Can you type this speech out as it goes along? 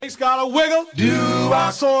Snake's got a wiggle,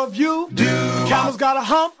 so have you. Camel's got a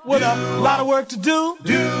hump with a lot of work to do.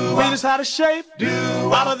 Venus had a shape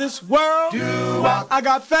out of this world. I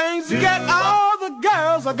got things to get all the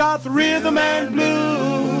girls. I got the rhythm and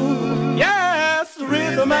blues. Yes, the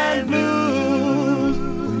rhythm and blues.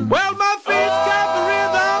 Well, my feet's got the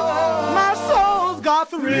rhythm, my soul's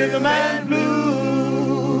got the rhythm and blues.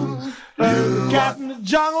 Cat in the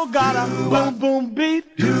jungle got a boom boom beat.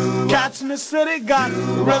 Cats in the city got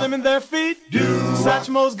rhythm in their feet.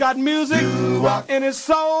 Satchmo's got music in his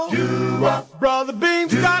soul. Brother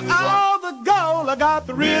Beam's got all the gold. I got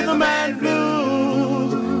the rhythm and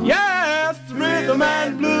blues. Yes, the rhythm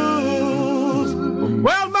and blues.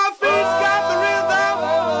 Well, my feet's got the rhythm,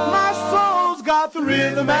 my soul's got the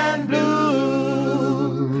rhythm and blues.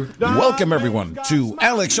 Welcome, everyone, to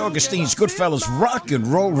Alex Augustine's Goodfellas Rock and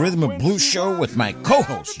Roll Rhythm and Blues Show with my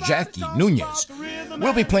co-host, Jackie Nunez.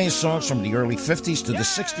 We'll be playing songs from the early 50s to the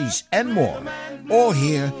 60s and more, all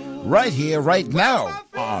here, right now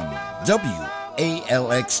on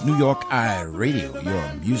WALX New York I Radio,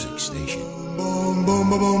 your music station. I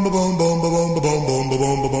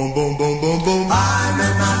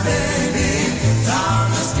met my baby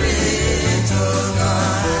down the street, took her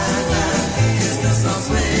hand and kissed her so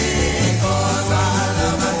sweet, 'cause I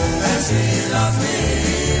love her and she loves me,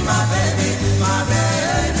 my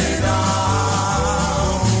baby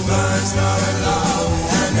doll. First started low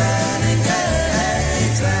and then it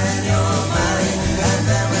came, when you're married, and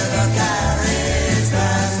then with a carriage,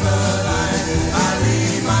 that's the line. I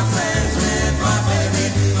leave my friends with my baby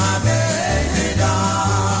doll.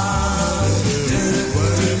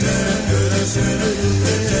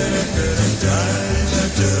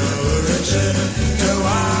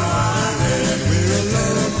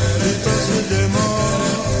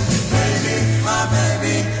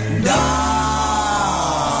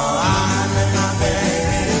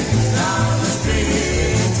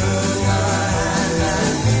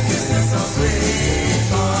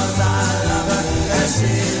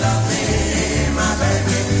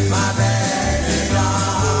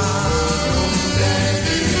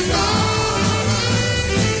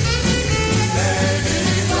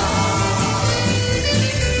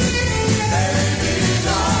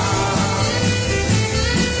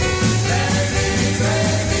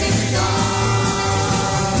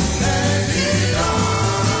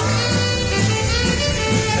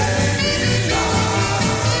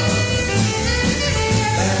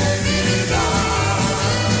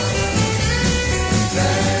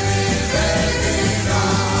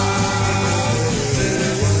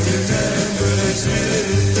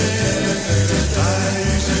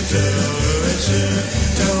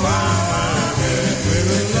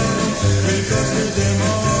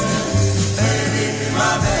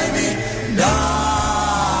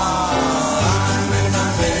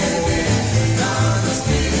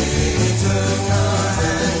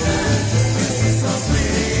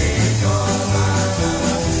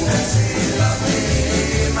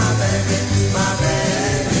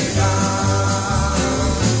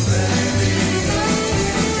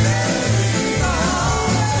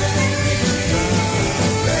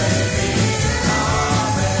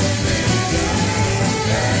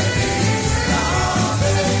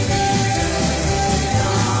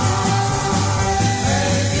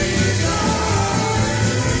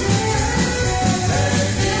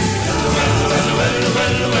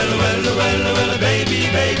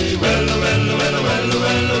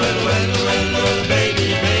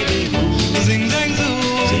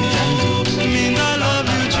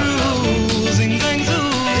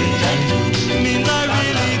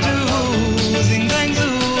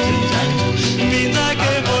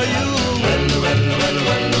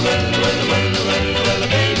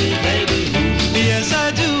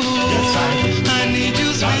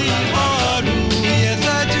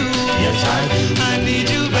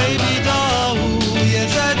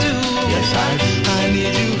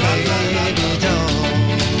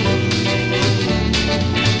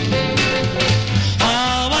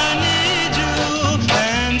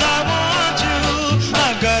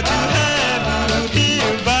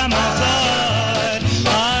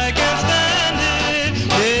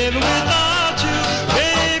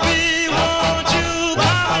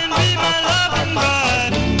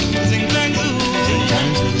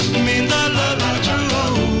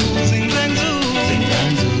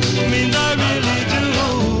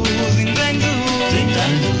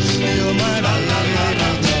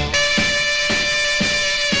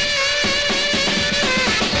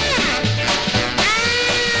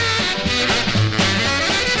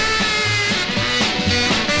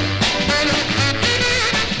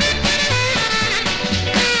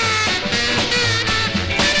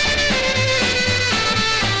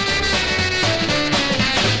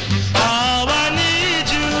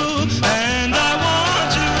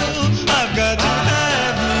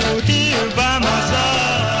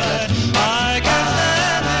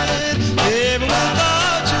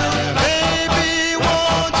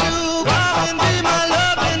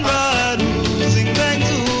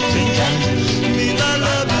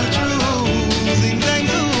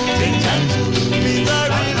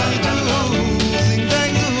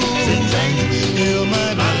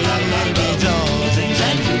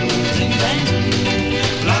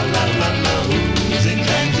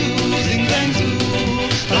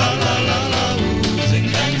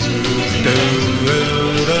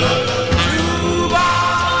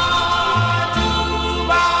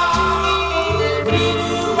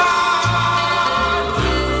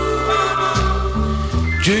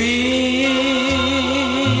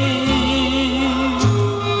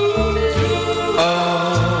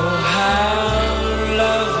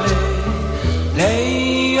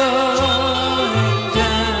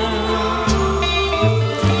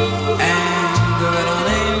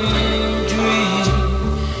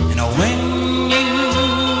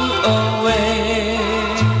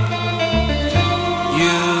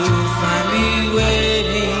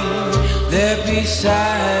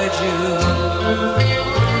 beside you.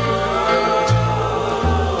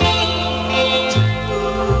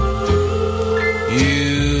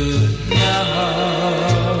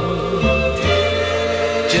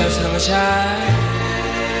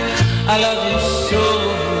 I love you so,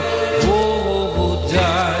 oh,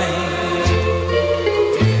 darling.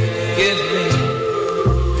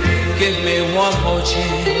 Give me one more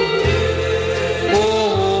chance,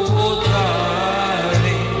 oh,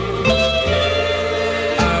 darling.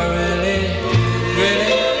 I really,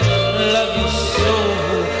 really love you so,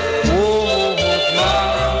 oh,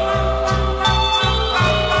 darling.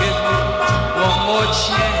 Give me one more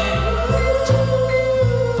chance.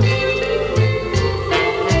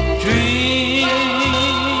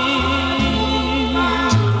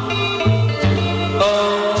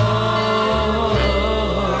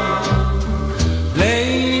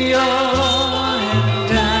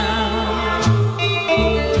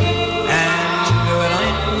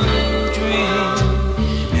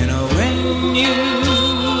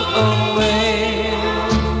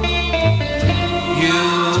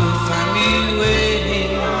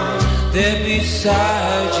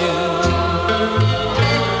 Beside you.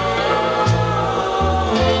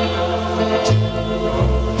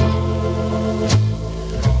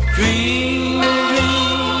 Dream,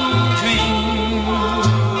 dream, dream,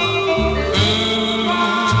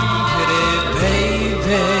 pretty baby.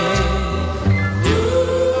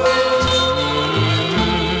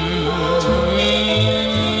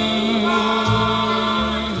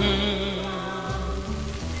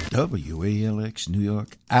 WALX New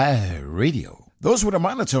York iRadio. Those were the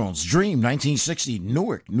Monotones, Dream, 1960,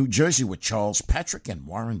 Newark, New Jersey, with Charles Patrick and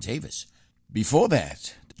Warren Davis. Before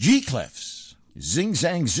that, G-Clefs, Zing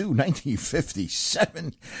Zang Zoo,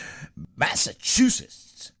 1957,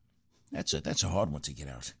 Massachusetts. That's a hard one to get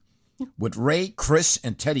out. With Ray, Chris,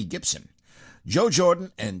 and Teddy Gibson, Joe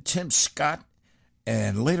Jordan and Tim Scott,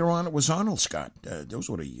 and later on it was Arnold Scott. Those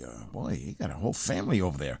were the, boy, you got a whole family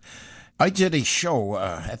over there. I did a show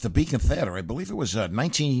at the Beacon Theater. I believe it was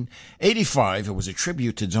 1985. It was a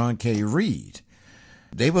tribute to Don K. Reed.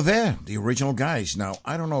 They were there, the original guys. Now,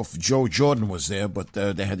 I don't know if Joe Jordan was there, but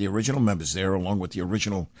they had the original members there along with the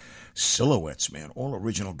original silhouettes, man. All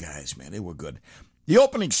original guys, man. They were good. The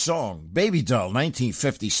opening song, Baby Doll,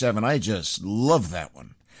 1957. I just love that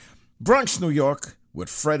one. Bronx, New York, with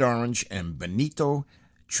Fred Orange and Benito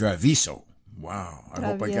Traviso. Wow, I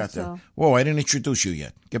hope I got that. Whoa, I didn't introduce you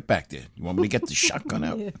yet. Get back there. You want me to get the shotgun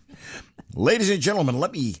out? Yeah. Ladies and gentlemen,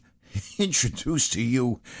 let me introduce to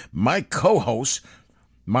you my co-host,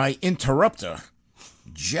 my interrupter,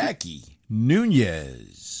 Jackie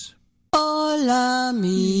Nunez. Hola,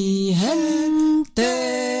 mi gente.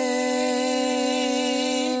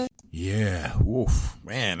 Yeah, oof,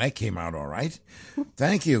 man, that came out all right.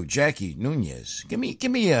 Thank you, Jackie Nunez. Give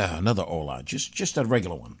me another hola, just a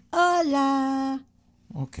regular one. Hola.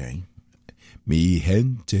 Okay. Mi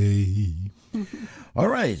gente. All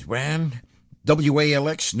right, man.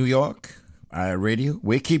 WALX, New York, iRadio.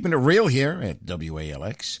 We're keeping it real here at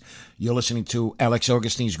WALX. You're listening to Alex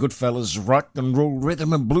Augustine's Goodfellas Rock and Roll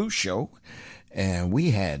Rhythm and Blues Show. And we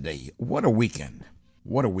had what a weekend.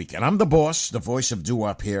 What a weekend. I'm the boss, the voice of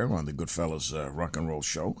doo-wop here on the Goodfellas Rock and Roll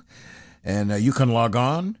Show. And you can log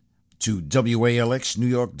on to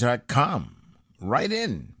WALXNewYork.com. Right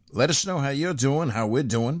in. Let us know how you're doing, how we're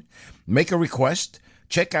doing. Make a request.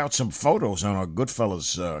 Check out some photos on our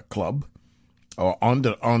Goodfellas Club or on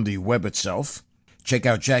the web itself. Check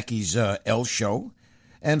out Jackie's L Show.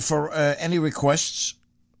 And for any requests,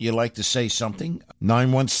 you'd like to say something,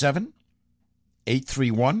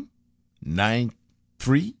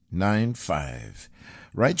 917-831-9395.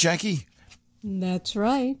 Right, Jackie? That's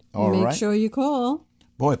right. All Make right. sure you call.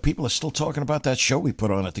 Boy, people are still talking about that show we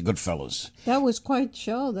put on at the Goodfellas. That was quite a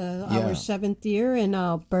show. Our 7th year and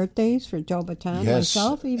our birthdays for Joe Bataan, Yes,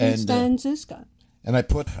 myself, even and, Stan Ziska. And I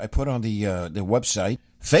put on the website,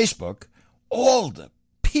 Facebook, all the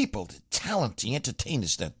people, the talent, the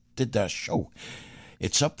entertainers that did that show.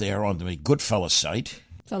 It's up there on the Goodfellas site.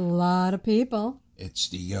 It's a lot of people. It's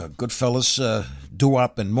the Goodfellas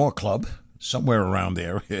Doo-Wop and More Club, somewhere around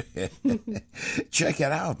there. Check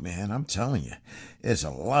it out, man. I'm telling you, there's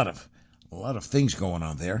a lot of things going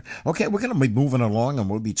on there. Okay, we're going to be moving along, and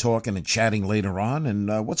we'll be talking and chatting later on.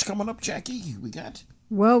 And what's coming up, Jackie? We got...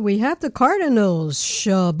 Well, we have the Cardinals.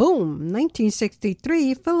 Shaboom.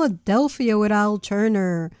 1963, Philadelphia with Al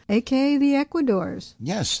Turner, a.k.a. the Ecuadors.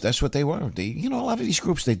 Yes, that's what they were. A lot of these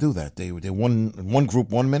groups, they do that. They one group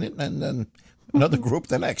 1 minute and then another group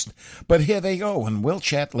the next. But here they go, and we'll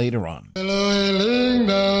chat later on. Hello, ling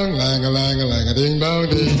dong, lang a ding dong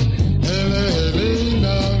ding. Hello, ling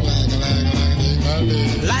dong, lang a ding dong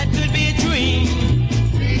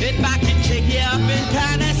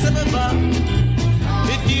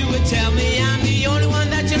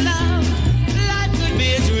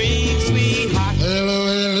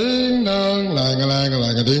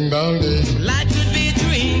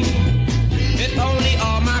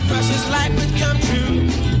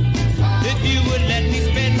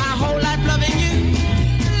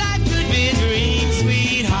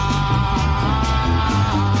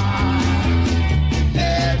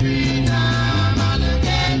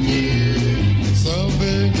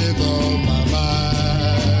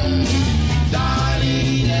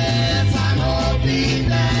be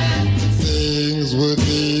there. Things would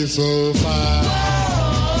be so fine.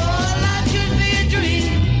 Oh, life could be a dream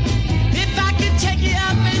if I could take you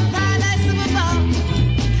up in paradise above.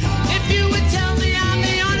 If you would tell me I'm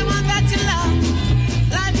the only one that you love,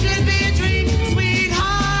 life could be a dream,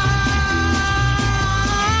 sweetheart.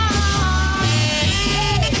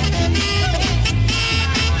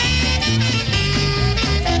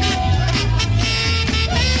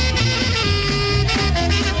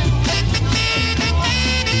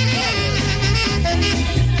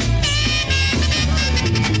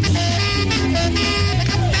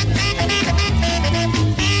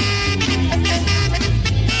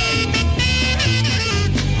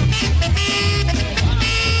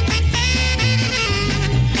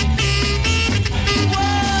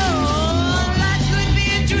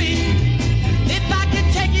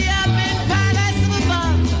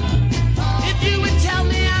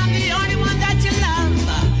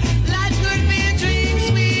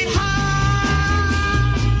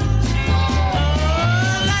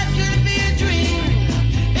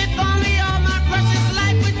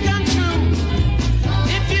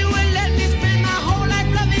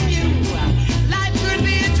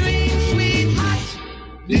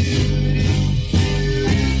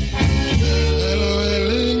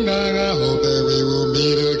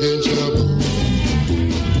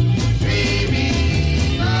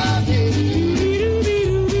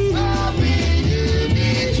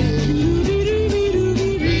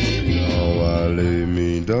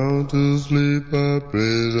 To sleep, I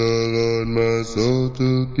praise the Lord, my soul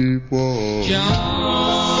to keep warm.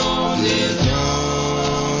 John is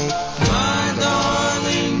John, my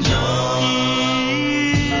darling John.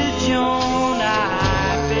 Dear John, I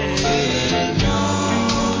beg John,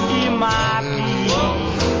 hear my plea.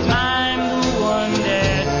 I'm the one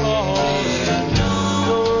that calls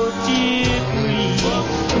so deeply.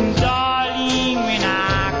 And darling, when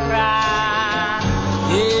I cry,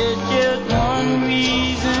 it's just one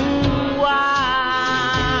reason.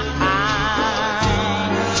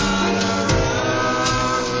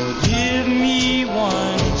 Give me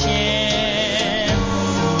one chance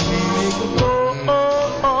to make a go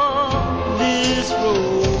of this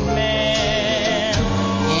romance.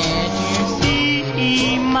 Can't you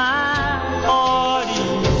see my heart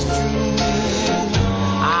is true?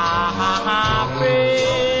 I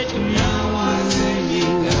pray to you.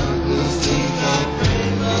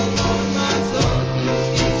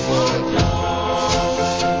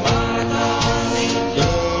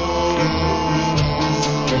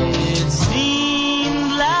 It seems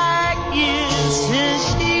like years since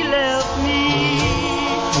she left me.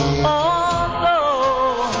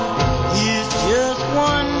 Although it's just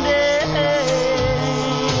one day,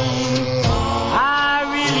 I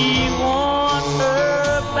really want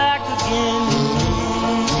her back again.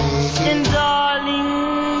 And darling,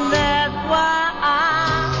 that's why I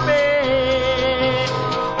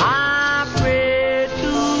pray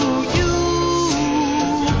to you.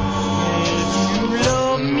 If you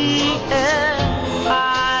love me as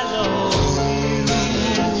I love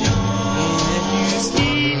you, and you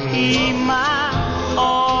see my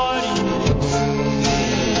heart is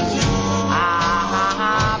true,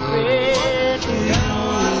 I pray to you.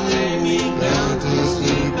 Lay me down to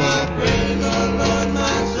sleep, I pray the Lord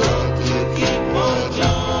my soul to keep on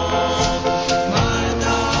John, my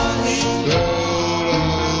darling John.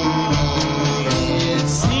 It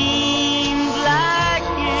seems like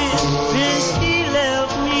it's since she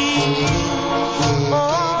left me.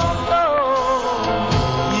 Although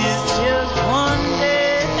it's just one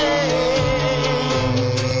day,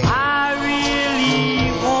 I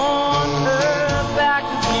really want her back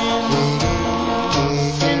again.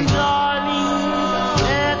 And darling,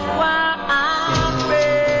 that's why I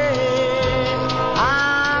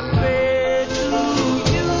pray to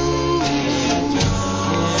you.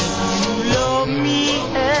 If you love me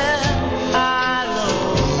as I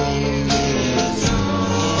love you,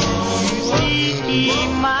 see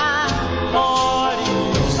my heart is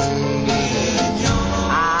true.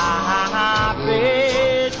 I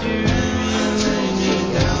pray to you.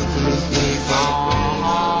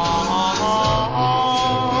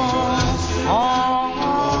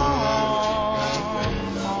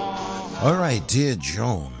 All right, Dear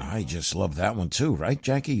Joan. I just love that one too, right,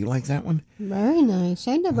 Jackie? You like that one? Very nice.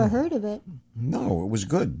 I never heard of it. No, it was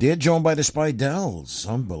good. Dear Joan by the Spidels.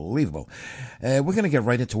 Unbelievable. We're going to get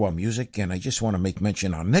right into our music, and I just want to make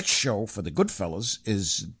mention our next show for the Goodfellas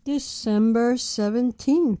is December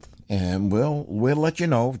 17th. And we'll let you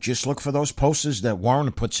know. Just look for those posters that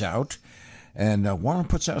Warren puts out. And Warren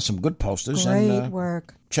puts out some good posters. Great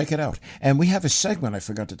work. Check it out. And we have a segment, I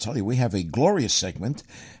forgot to tell you. We have a glorious segment,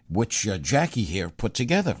 which Jackie here put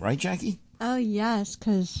together. Right, Jackie? Oh, yes,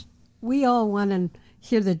 because we all want to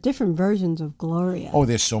hear the different versions of Gloria. Oh,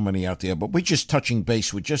 there's so many out there, but we're just touching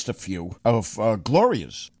base with just a few of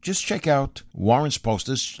Gloria's. Just check out Warren's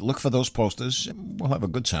posters. Look for those posters, and we'll have a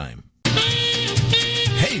good time.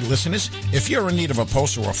 Hey, listeners, if you're in need of a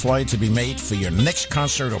poster or flyer to be made for your next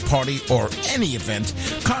concert or party or any event,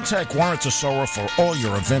 contact Warren Tesoro for all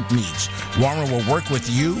your event needs. Warren will work with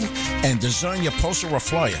you and design your poster or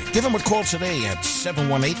flyer. Give him a call today at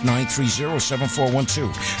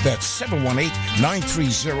 718-930-7412. That's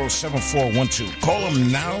 718-930-7412. Call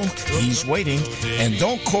him now. He's waiting. And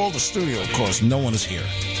don't call the studio because no one is here.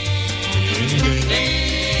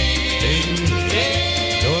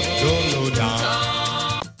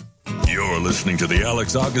 You're listening to the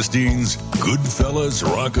Alex Augustine's Goodfellas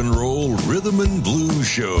Rock and Roll Rhythm and Blues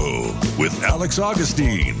Show with Alex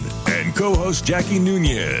Augustine and co-host Jackie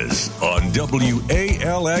Nunez on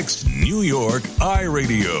WALX New York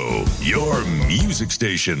iRadio, your music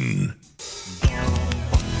station.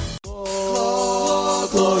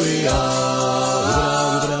 Gloria,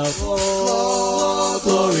 Gloria,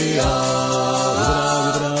 Gloria.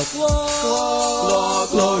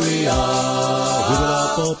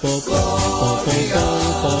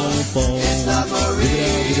 It's not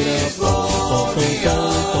Marie's Gloria.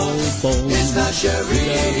 It's not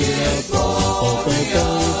Cherie's Gloria.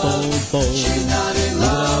 She's not in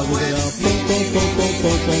love with me.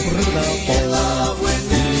 In love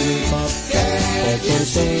with me. Can't you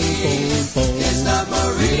see? It's not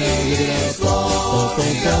Marie's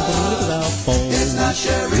Gloria. It's not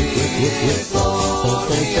Cherie's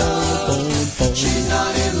Gloria. She's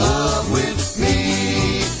not in love with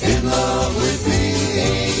me. In love with me.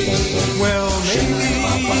 Well,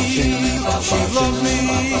 maybe she loves me,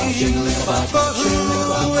 but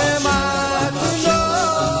who am I to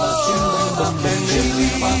know? And maybe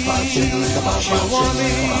she'll want me,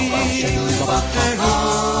 and who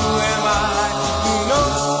am I to know?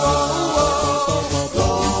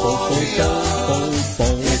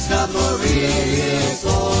 It's not Marie's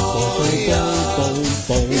Gloria.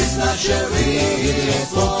 It's not Cherie's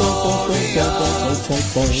Gloria.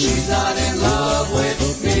 She's not in love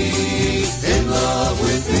with me. In love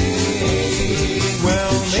with me.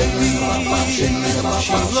 Well, maybe she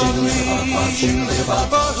loves me,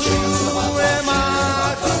 but who am I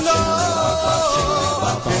to know?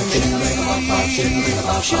 And maybe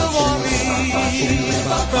she'll want me, but who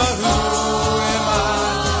am I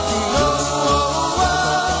to know?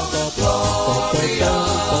 Gloria.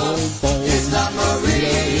 It's not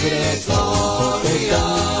Marie's Gloria.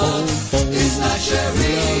 It's not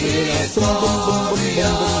Cherie's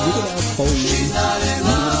Gloria. She's not in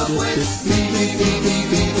love with me.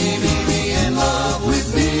 In love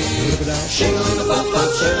with me. Shilly-ba-ba,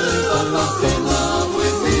 shilly-ba-ba, in love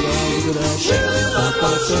with me. Shilly-ba-ba,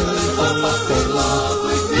 shilly-ba-ba, in love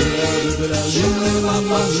with me.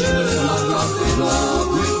 Shilly-ba-ba, shilly-ba-ba, in love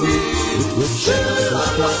with me.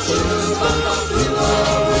 Shilly-ba-ba, shilly-ba-ba, in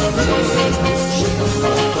love with me.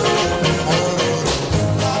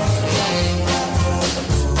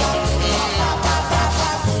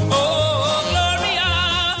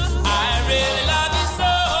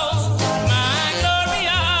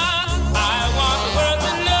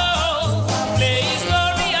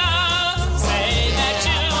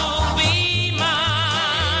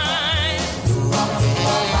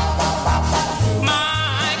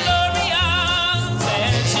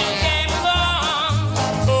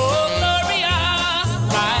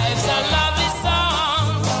 Lives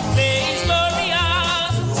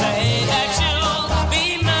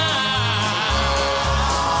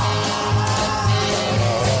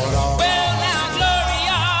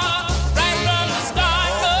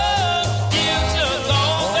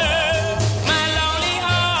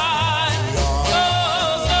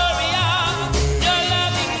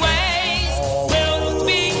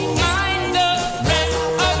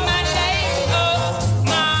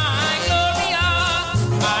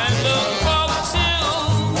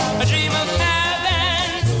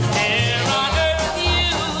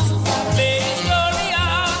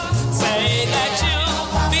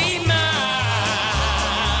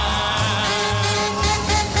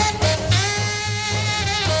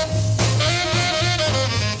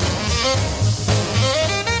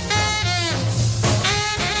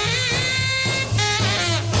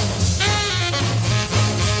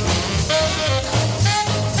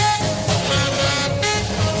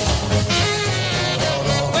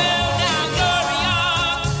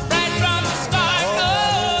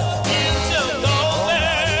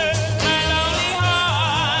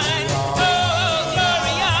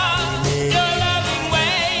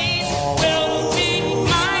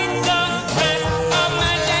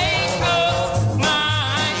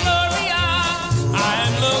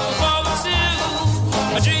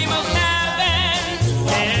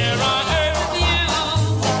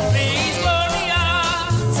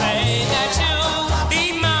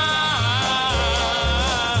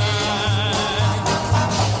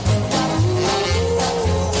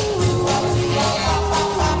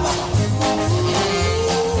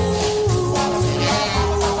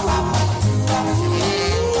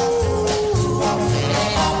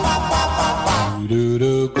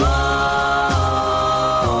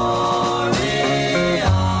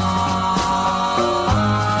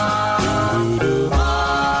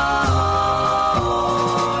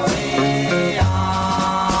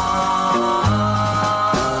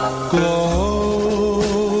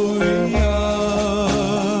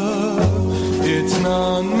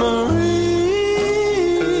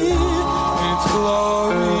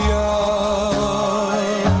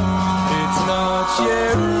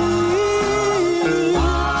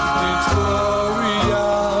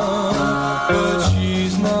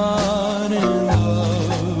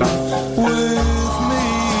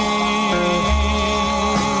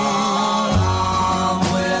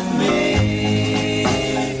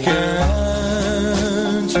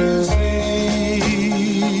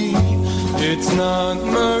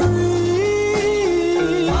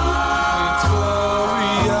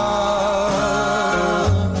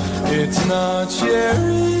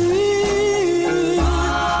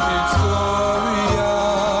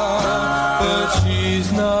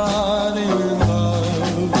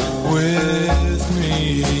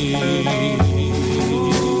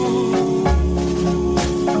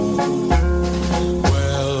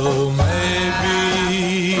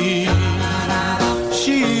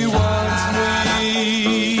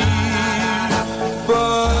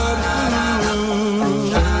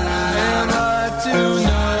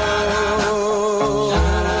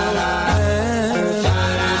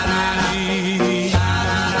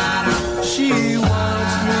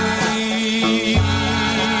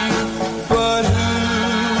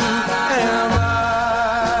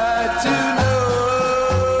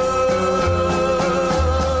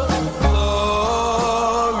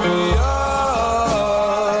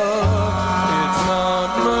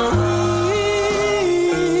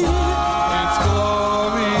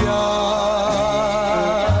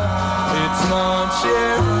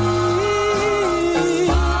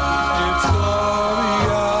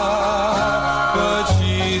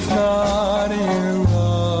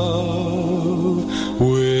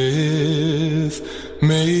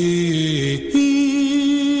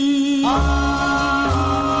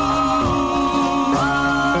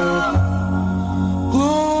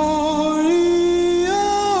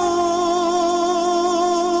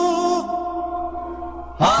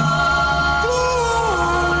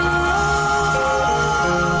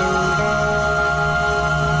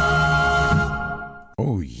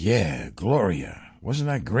Wasn't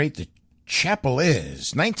that great? The Chapel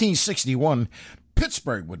is. 1961,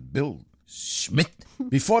 Pittsburgh with Bill Schmidt.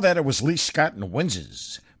 Before that, it was Lee Scott and the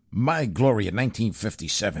Windsors. My Gloria,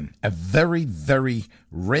 1957. A very, very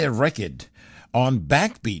rare record on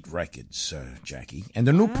Backbeat Records, Jackie. And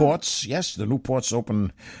the Newports, yes, the Newports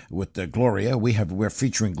open with Gloria. We're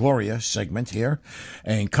featuring Gloria segment here.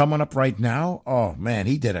 And coming up right now, oh man,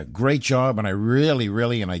 he did a great job. And I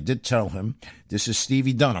really, and I did tell him, this is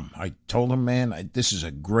Stevie Dunham. I told him, man, this is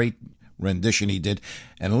a great rendition he did.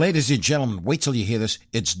 And ladies and gentlemen, wait till you hear this.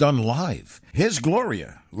 It's done live. Here's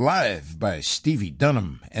Gloria, live by Stevie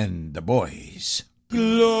Dunham and the Boys.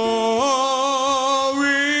 Gloria,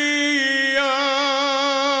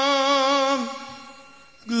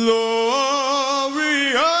 Gloria,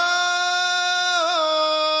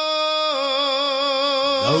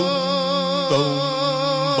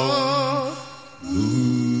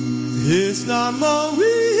 it's not Maureen's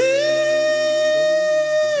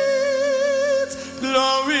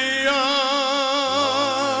Gloria,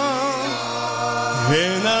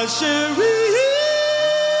 and I share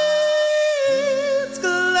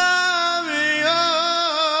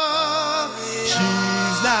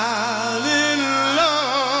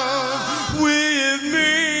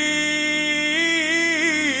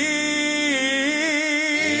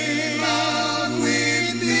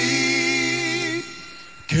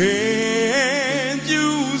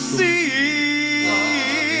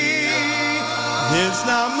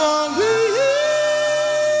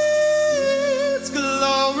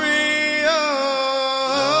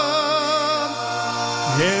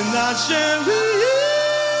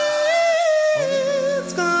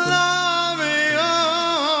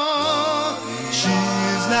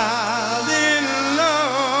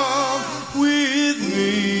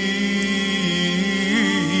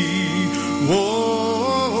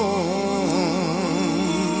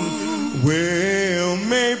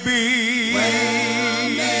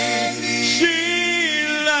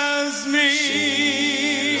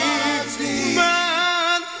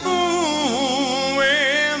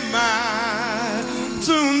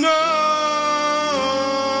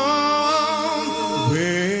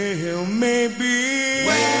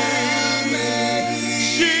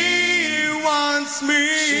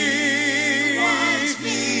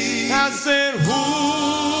said, who,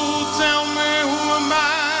 tell me who am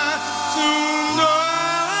I to know?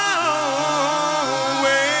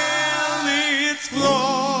 Well, it's Gloria.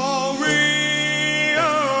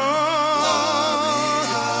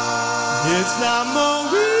 It's not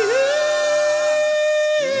Marie,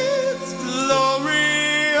 it's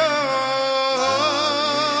Gloria.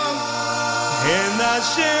 And not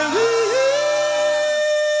Sherry.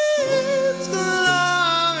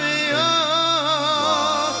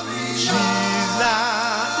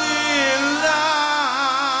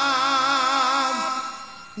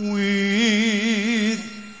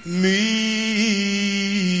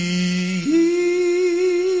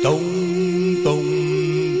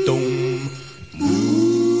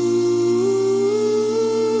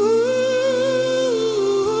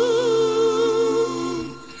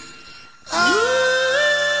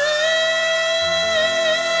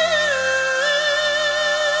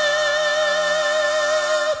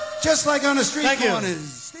 Just like on the street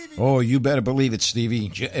corners. Oh, you better believe it, Stevie.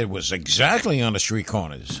 It was exactly on the street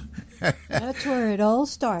corners. That's where it all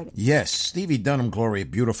started. Yes, Stevie Dunham, Gloria,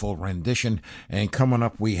 beautiful rendition. And coming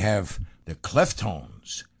up, we have the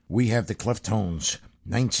Cleftones. We have the Cleftones,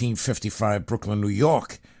 1955, Brooklyn, New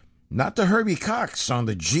York. Not the Herbie Cox on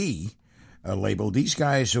the G label. These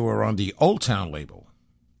guys who are on the Old Town label.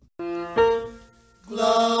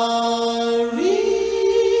 Gloria.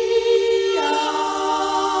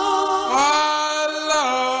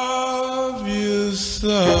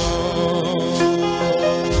 So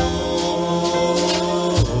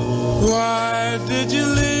why did you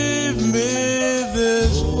leave me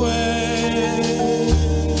this way?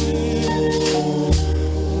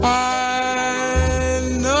 I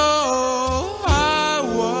know I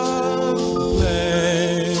was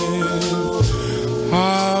late.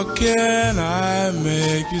 How can I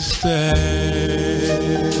make you stay?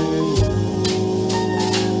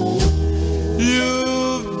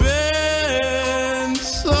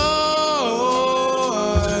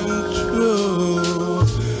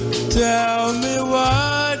 Tell me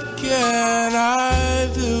what can I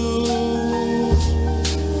do?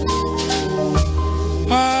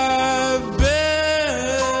 I've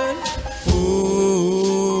been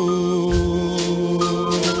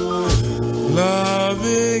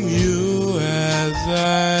loving you as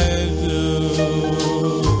I do.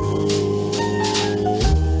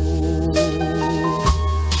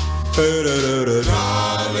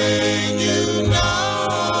 Darling, you know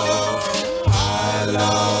I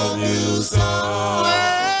love you so.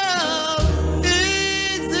 Well,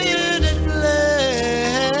 isn't it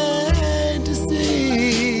plain to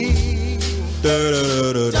see?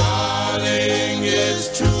 Darling, it's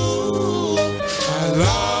true. I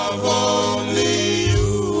love only you.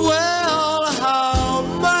 Well, how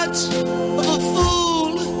much of a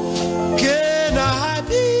fool can I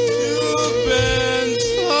be? You've been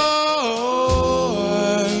so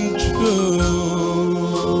untrue.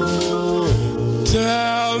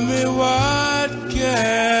 Tell me what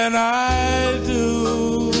can I do?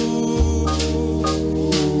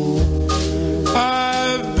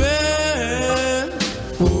 I've been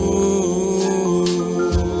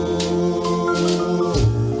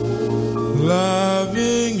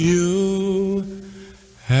loving you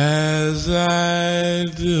as I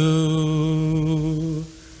do.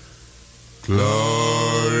 Gloria.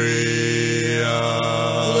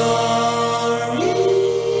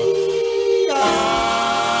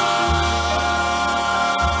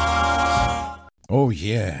 Oh,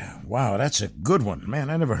 yeah. Wow, that's a good one. Man,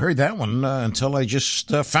 I never heard that one until I just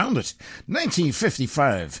found it.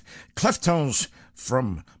 1955, Cleftones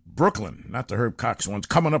from Brooklyn, not the Herb Cox ones.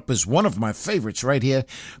 Coming up is one of my favorites right here,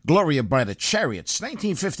 Gloria by the Chariots,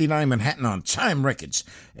 1959, Manhattan on Time Records.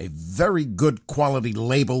 A very good quality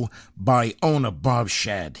label by owner Bob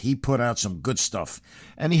Shad. He put out some good stuff,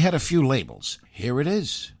 and he had a few labels. Here it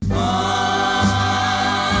is.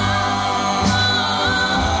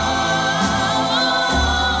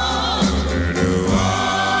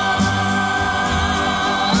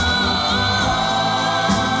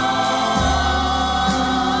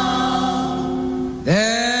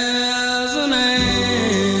 There's an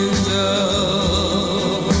angel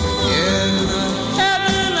in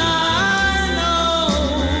heaven, I know.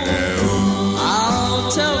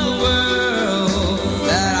 I'll tell the world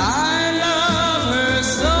that I love her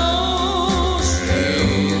so.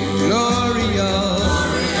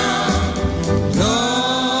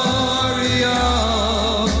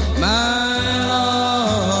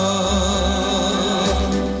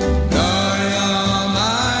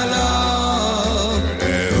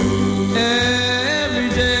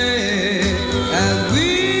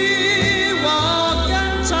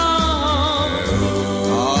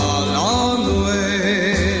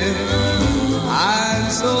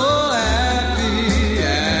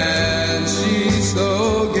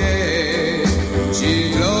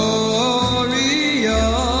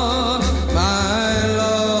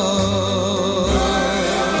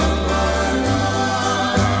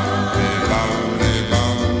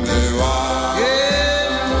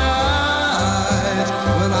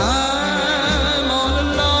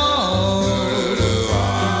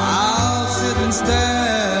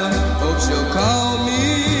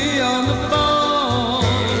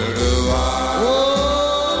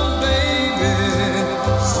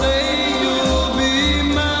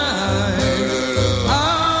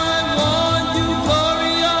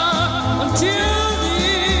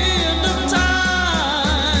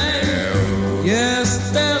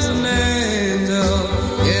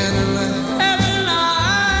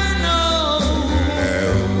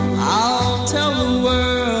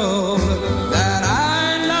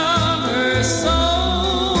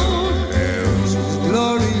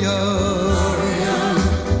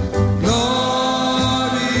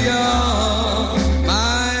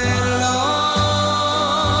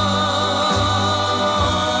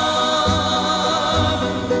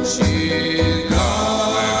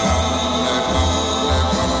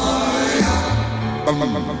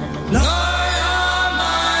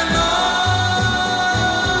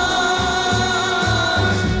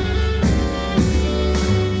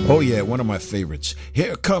 Oh, yeah, one of my favorites.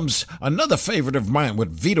 Here comes another favorite of mine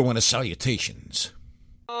with Vito and the Salutations.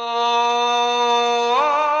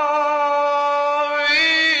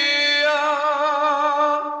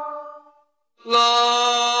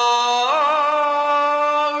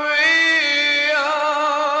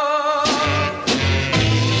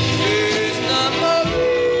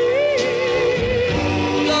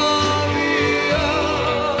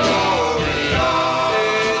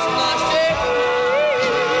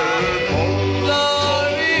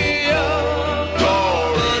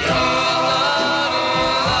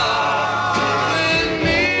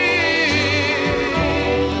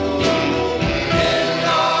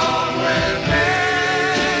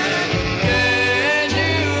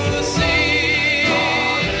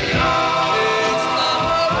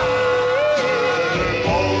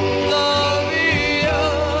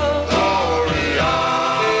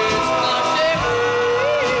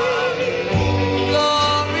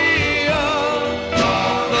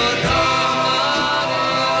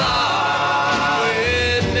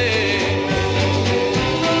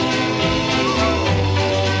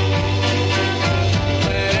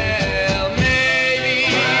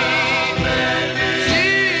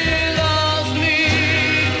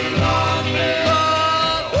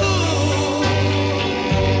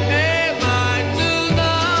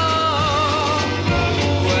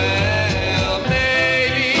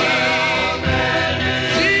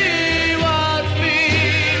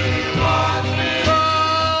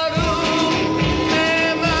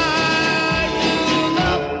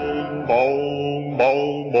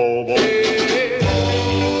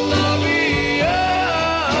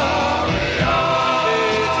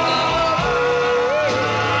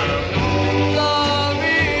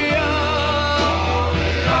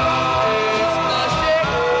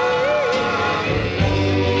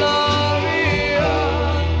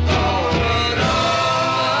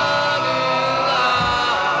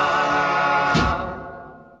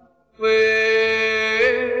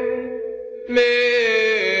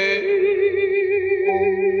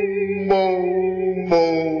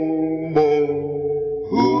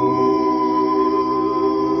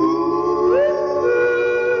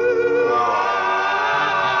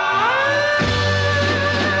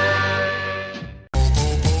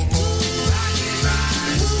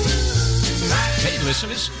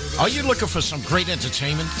 Are you looking for some great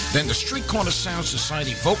entertainment? Then the Street Corner Sound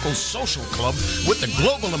Society Vocal Social Club with the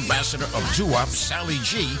global ambassador of doo-wop, Sally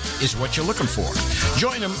G, is what you're looking for.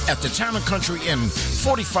 Join him at the Town and Country Inn,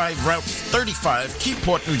 45 Route 35,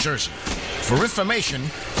 Keyport, New Jersey. For information,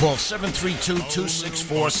 call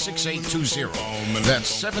 732-264-6820.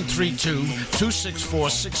 That's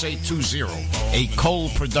 732-264-6820. A Cole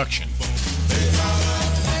production.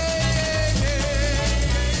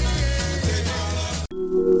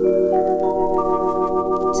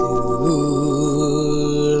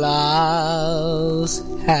 Two lives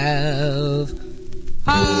have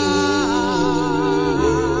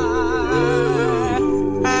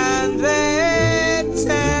and they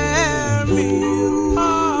tear me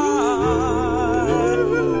apart.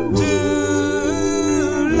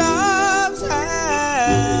 Two loves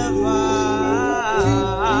have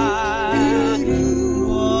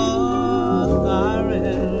both are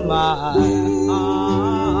in my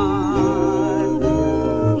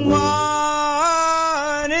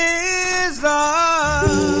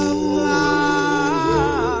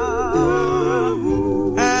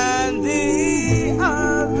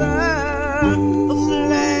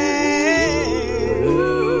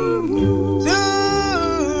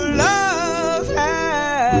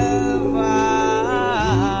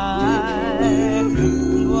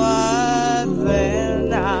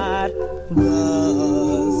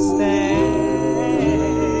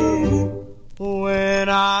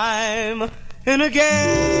in a game,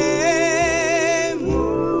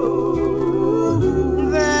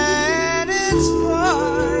 then it's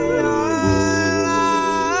for your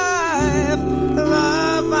life.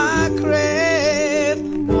 Love I crave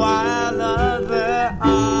while other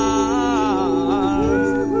arms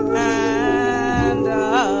and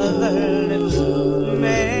other lips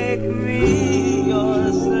make me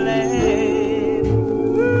your slave.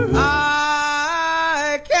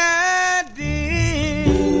 I can't deny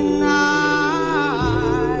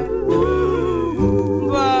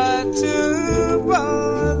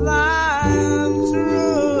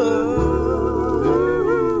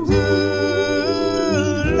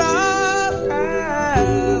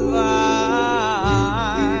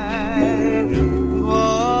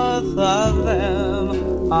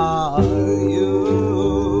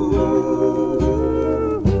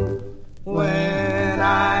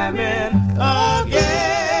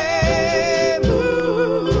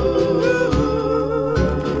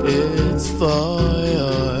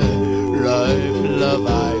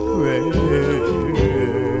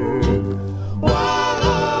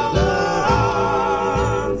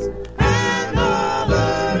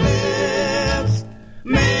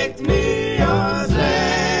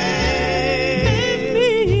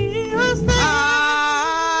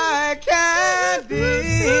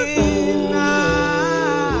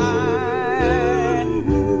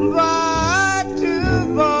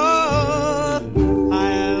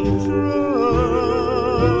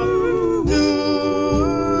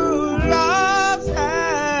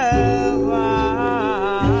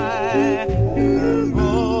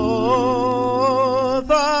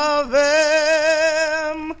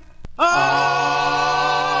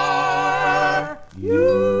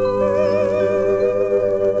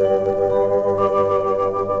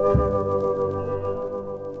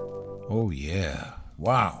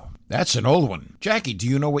That's an old one. Jackie, do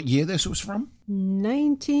you know what year this was from?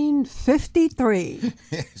 1953.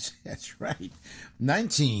 Yes, that's right.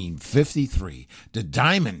 1953. The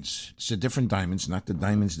Diamonds. It's the different Diamonds, not the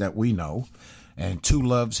Diamonds that we know. And Two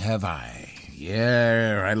Loves Have I.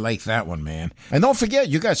 Yeah, I like that one, man. And don't forget,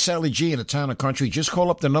 you got Sally G in the Town and Country. Just call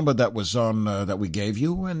up the number that was on that we gave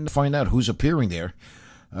you and find out who's appearing there.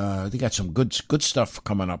 They got some good stuff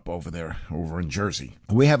coming up over there, over in Jersey.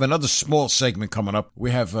 We have another small segment coming up.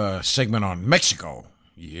 We have a segment on Mexico.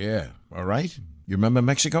 Yeah, all right. You remember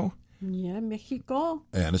Mexico? Yeah, Mexico.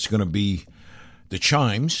 And it's going to be the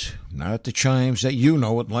chimes, not the chimes that you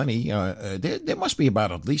know at Lenny. There must be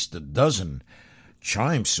about at least a dozen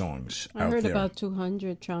chime songs out there. I heard about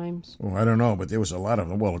 200 chimes. Oh, I don't know, but there was a lot of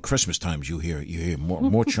them. Well, at Christmas times you hear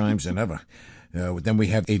more chimes than ever. Then we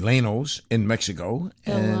have Elenos in Mexico.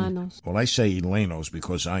 Elenos. Well, I say Elenos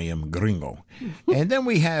because I am gringo. And then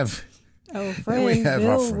we have our friend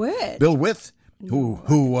Bill Witt. Bill Witt,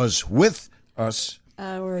 who was with us.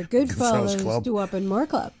 Our Goodfellas Club. do up in More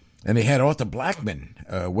Club. And he had Arthur Blackman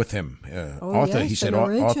with him. Arthur, yes, he said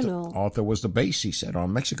Arthur was the bass, he said,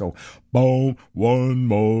 on Mexico. Boom, one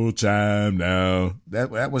more time now.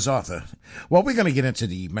 That was Arthur. Well, we're going to get into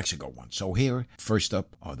the Mexico one. So here, first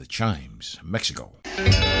up are the chimes. Mexico.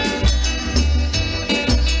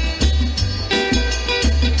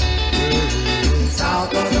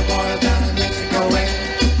 South of the border down in Mexico way,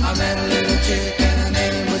 I met a little chick and her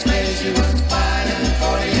name was Faye. She was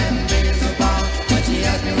 5'40" and big as a bomb. When she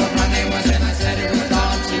asked me what my name was and I said it was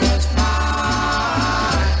Dawn, she was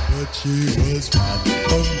fine. But she was fine.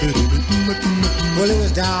 Well, it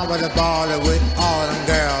was down by the border with all them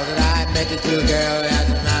girls, and I met this little girl that had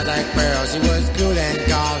some eyes like pearls. She was cool and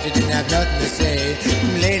calm, she didn't have nothing to say.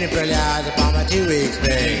 Lady pretty eyes upon my 2 weeks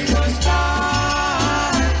pay. She was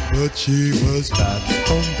fine. But she was fat.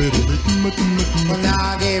 Well, now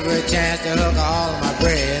I gave her a chance to hook all of my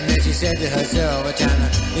bread, and then she said to herself, "What time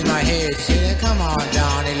is my head?" She said, "Come on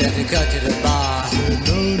down, and let's cut to the bar." Said,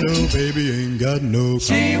 no, baby, ain't got no car.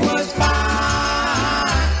 She was fine.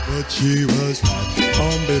 But she was fat.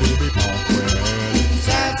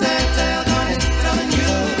 Sad tale, honey, telling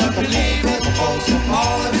you, don't believe it, folks,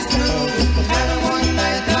 all of it's true. Having one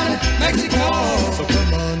night down in Mexico. So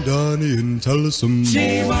come on, Donnie, and tell us some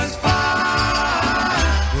She more. was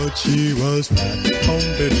fine. But she was fat. Well,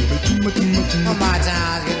 my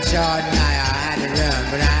time's getting short and I had to run,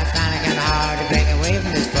 but I found it kind of hard to break away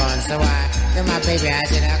from this fun. So I told my baby, I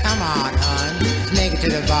said, "Now come on, hon, let's make it to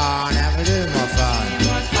the bar and have a little more fun." She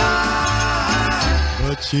was fine.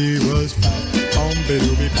 But she was fat.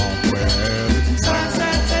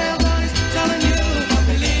 Sad tale, honey, telling you, don't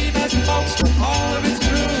believe us, folks, all of it's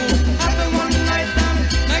true. Happened one night down in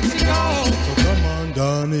Mexico. So come on,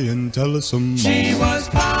 Donnie, and tell us some more. She was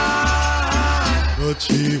fine. But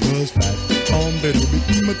she was fat. But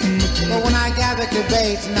when I got back to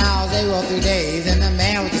base, and I was able 3 days, and the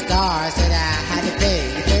man with the star said I had to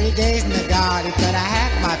pay 30 days in the guard, he cut a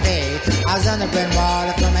half my pay. I was under bread and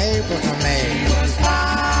water from April to May. She was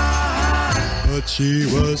fine. But she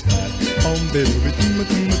was fat. Well,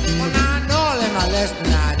 now I know I learned my lesson,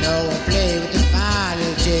 I know and play with the fine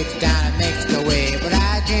little chicks down in Mexico way. But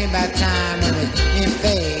I dream about time when it was in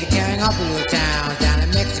Faye, tearing up little towns down in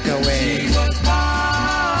Mexico way. She was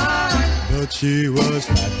fine. But she was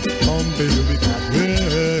fat. Real fat.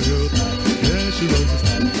 Yeah, she was a fat. Yeah, she was a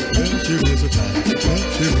fat. Yeah, she was a fat.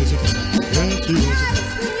 Yeah, she was a fat.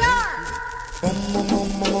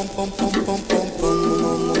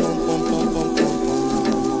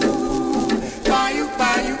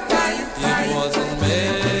 It was in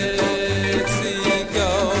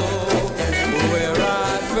Mexico where I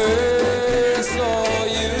first saw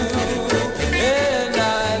you, and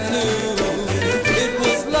I knew it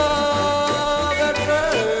was love at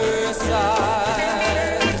first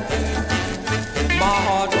sight. My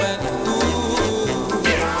heart went ooh,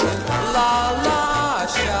 la la,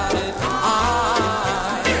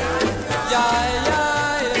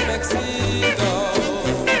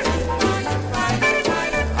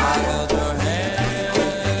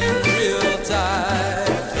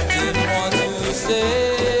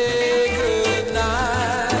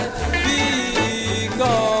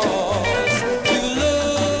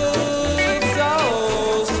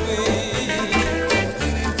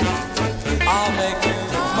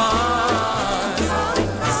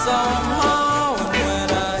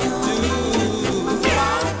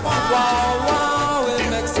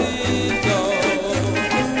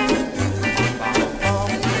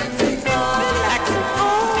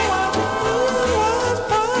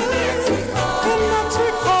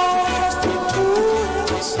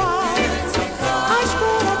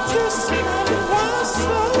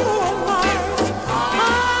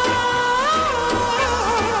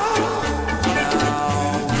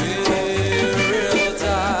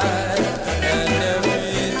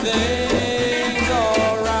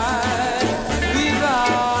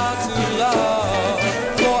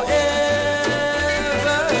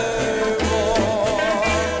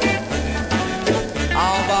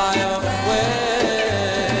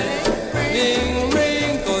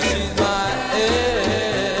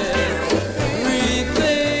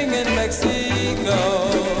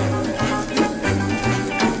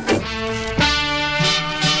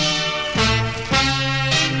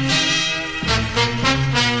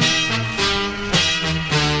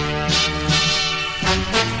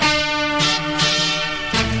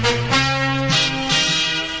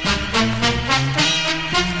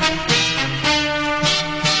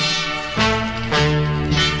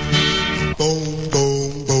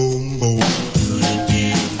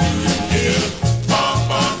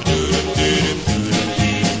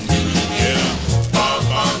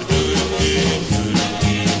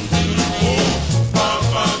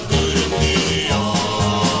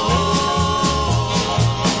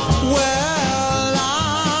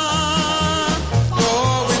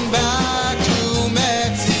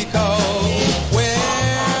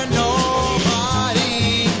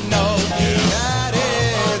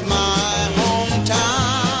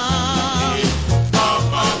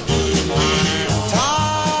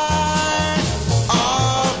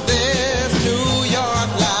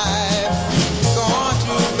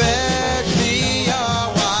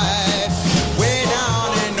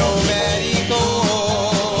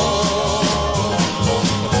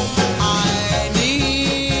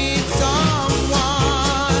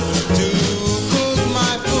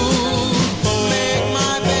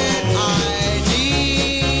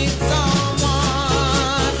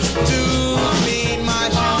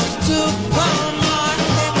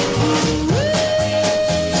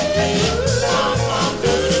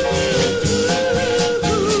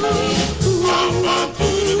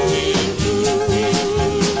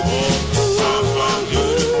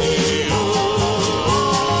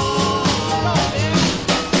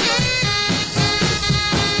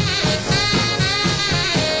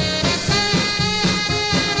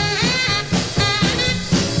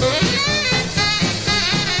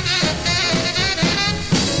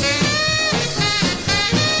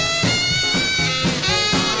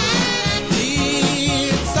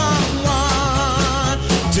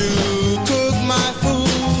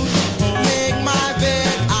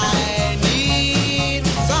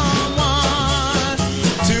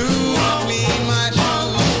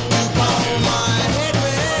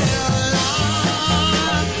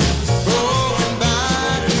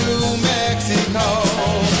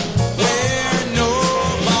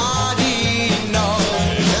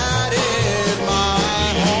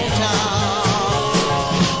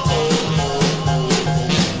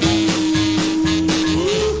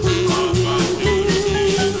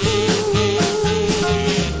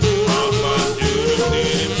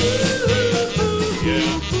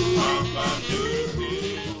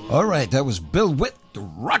 All right, that was Bill Witt, the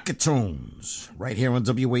Rocketones, right here on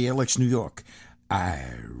WALX New York,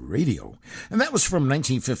 iRadio. And that was from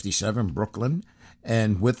 1957, Brooklyn.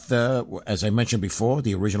 And with, as I mentioned before,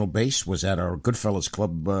 the original bass was at our Goodfellas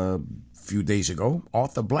Club a few days ago,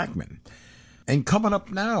 Arthur Blackman. And coming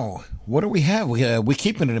up now, what do we have? We're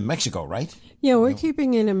keeping it in Mexico, right? Yeah, we're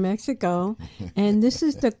keeping it in Mexico. And this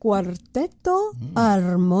is the Cuarteto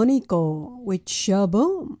Armónico with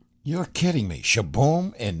Shaboom. You're kidding me.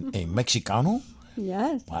 Shaboom en Mexicano?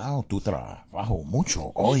 Yes. Wow, tu trabajo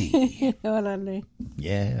mucho hoy. Órale.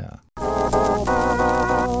 Yeah.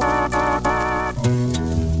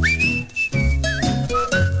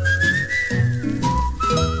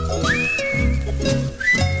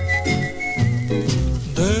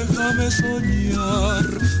 Déjame soñar,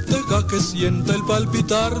 deja que sienta el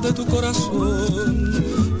palpitar de tu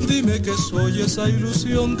corazón. Dime que soy esa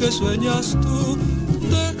ilusión que sueñas tú.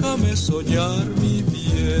 Déjame soñar, mi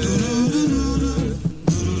bien.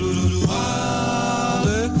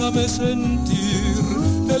 Déjame sentir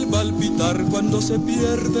el palpitar cuando se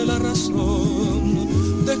pierde la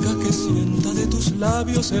razón. Deja que sienta de tus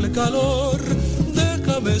labios el calor.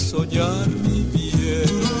 Déjame soñar, mi bien.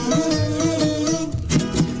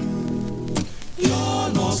 Yo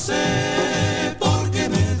no sé por qué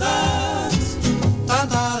me das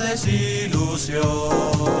tanta desilusión.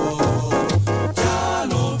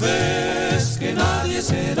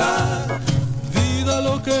 Será vida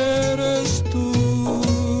lo que eres tú.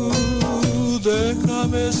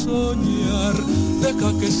 Déjame soñar,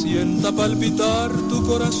 deja que sienta palpitar tu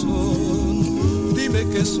corazón. Dime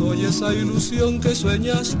que soy esa ilusión que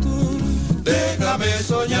sueñas tú. Déjame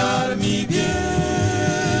soñar, mi bien.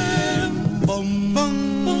 Bom,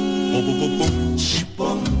 bom, bom, bom, bom,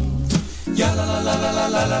 bom. Ya la la la la la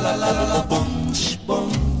la la la la la bom, bom.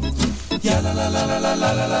 Ya la la la la la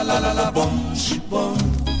la la la la la la bom, bom.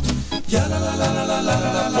 Ya la la la la la la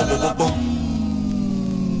la la la la bom.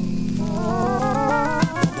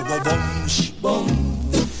 Bom.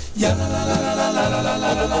 Ya la la la la la la la la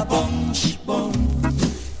la la la bom, bom.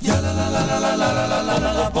 Ya la la la la la la la la la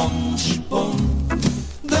la la bom, bom.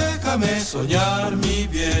 Déjame soñar, mi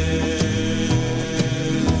bien.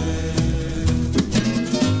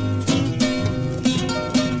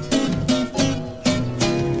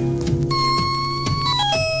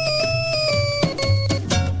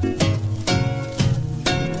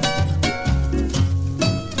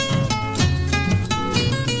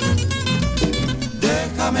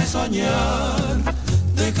 Soñar,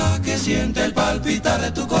 deja que sienta el palpitar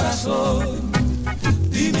de tu corazón.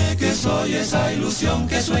 Dime que soy esa ilusión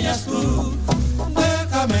que sueñas tú.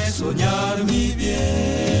 Déjame soñar, mi bien.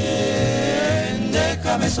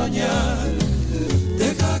 Déjame soñar,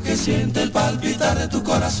 deja que sienta el palpitar de tu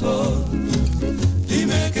corazón.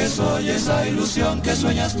 Dime que soy esa ilusión que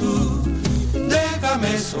sueñas tú.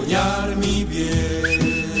 Déjame soñar, mi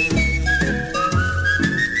bien.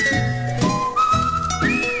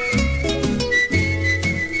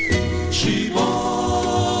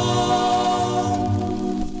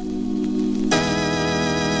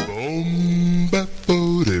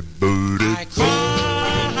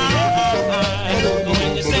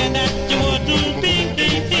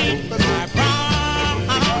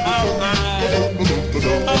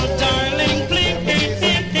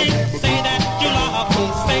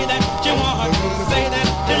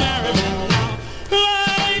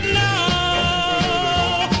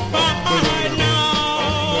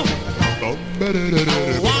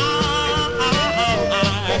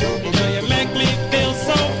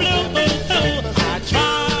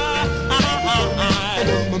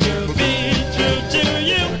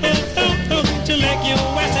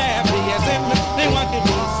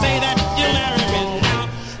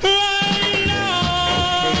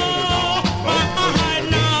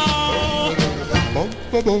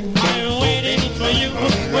 I'm waiting for you,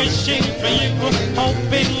 wishing for you,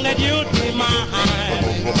 hoping that you'd be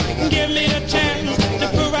mine. Give me a chance to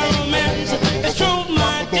prove our romance. It's true,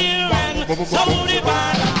 my dear, and so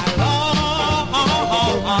divine. I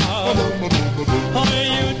long for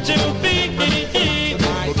you to be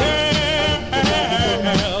my girl.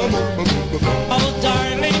 Oh,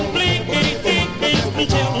 darling, please,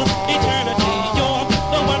 until eternity, you're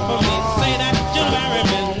the one for me. Say that you'll marry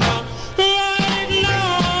me now.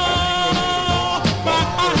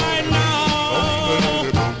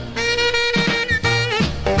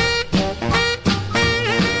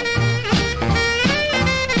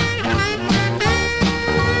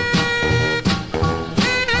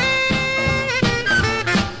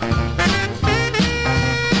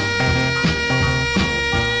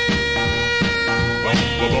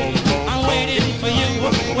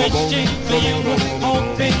 wishing for you,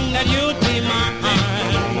 hoping that you'd be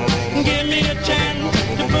mine. Give me a chance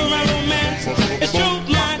to prove my romance. It's true,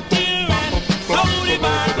 my dear, and hold it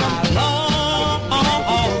by my love.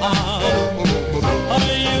 For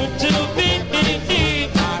you to be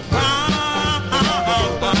my bride.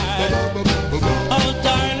 Oh,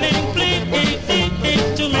 darling, please,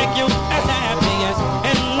 to make you as happy as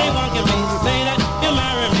anyone can be. Say that you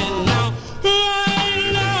marry me now. Right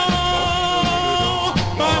now.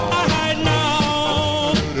 Right now.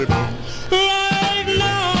 Right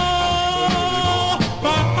now.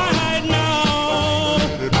 Right now.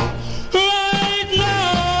 Right now.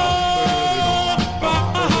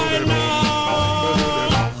 Right now.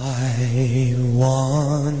 I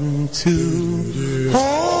want to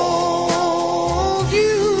hold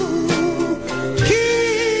you,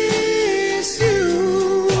 kiss you,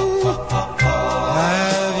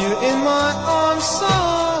 have you in my arms, so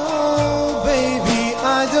baby I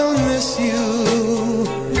don't miss you.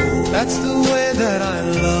 That's the way that I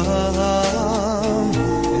love.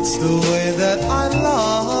 It's the way that I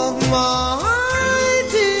love, my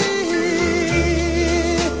dear.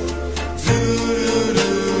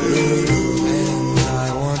 And I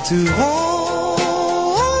want to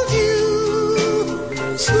hold you,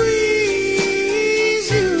 squeeze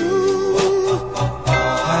you,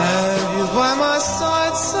 have you by my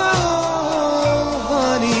side, so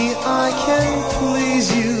honey I can please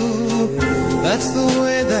you. That's the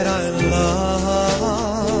way that I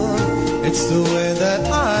love. It's the way that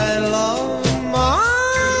I love,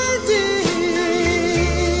 my dear.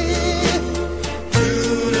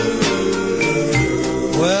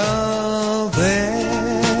 Well,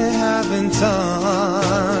 there have been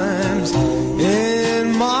times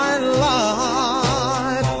in my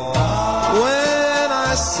life when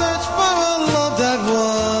I searched for a love that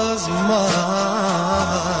was mine.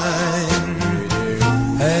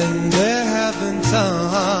 And there have been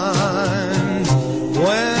times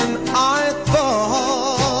when I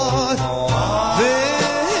thought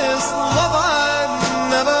this love I'd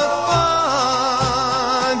never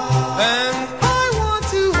find. And I want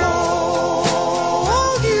to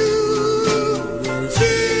hold you,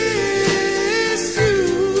 kiss you,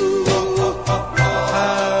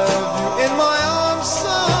 have you in my arms,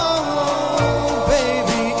 so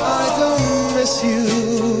baby I don't miss you.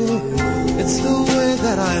 It's the way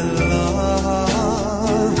that I love.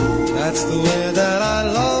 That's the way that I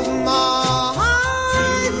love, my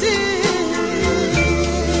dear.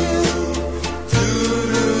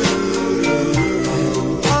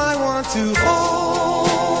 I want to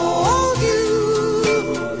hold you,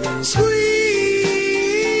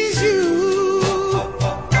 squeeze you,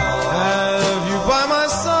 have you by my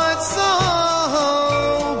side, so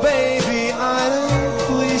baby I don't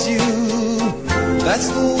please you. That's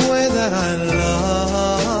the way that I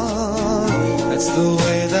love. That's the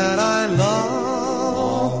way that I love.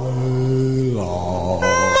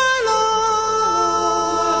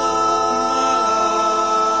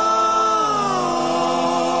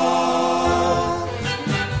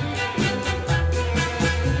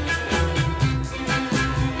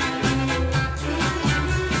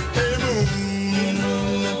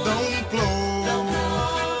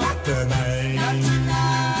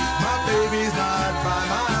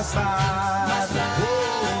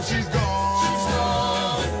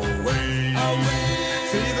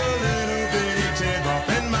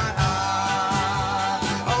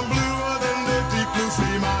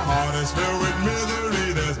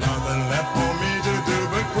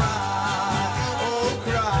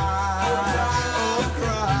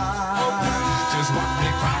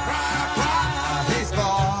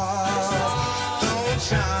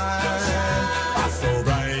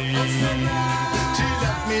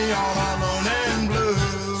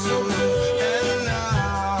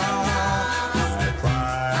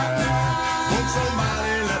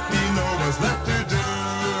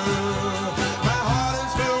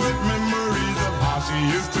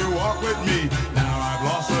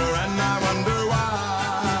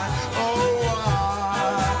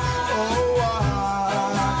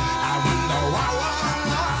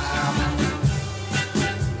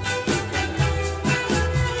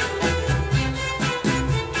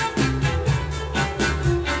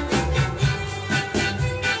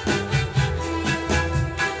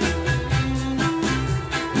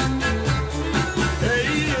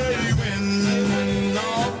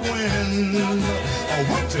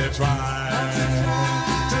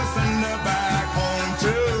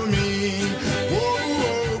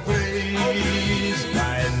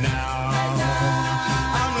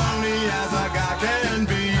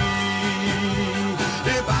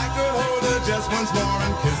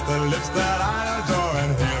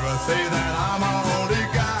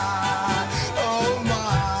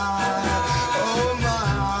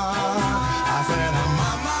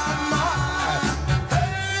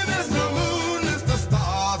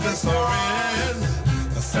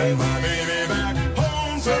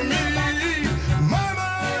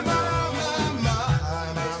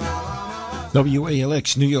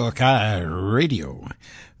 WALX New York Radio.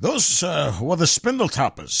 Those were the Spindle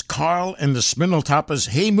Toppers. Carl and the Spindle Toppers,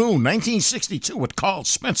 Hey Moon, 1962 with Carl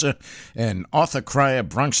Spencer and Arthur Cryer,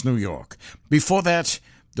 Bronx, New York. Before that,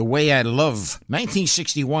 The Way I Love,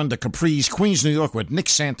 1961, The Capri's, Queens, New York with Nick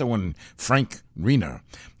Santo and Frank Rena.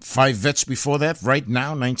 Five Vets before that, Right Now,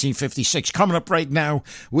 1956. Coming up right now,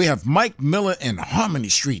 we have Mike Miller and Harmony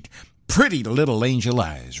Street. Pretty Little Angel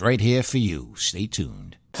Eyes, right here for you. Stay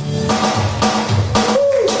tuned.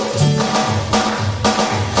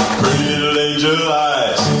 Pretty little angel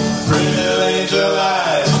eyes, pretty little angel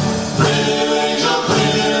eyes, pretty little angel,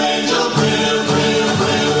 pretty little angel, pretty little,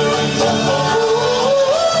 pretty little,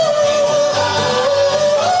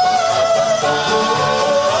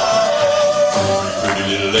 pretty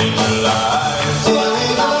little angel. Pretty little angel eyes,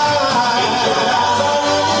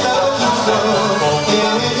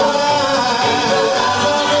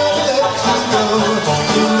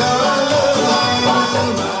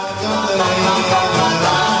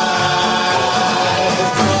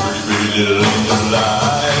 angel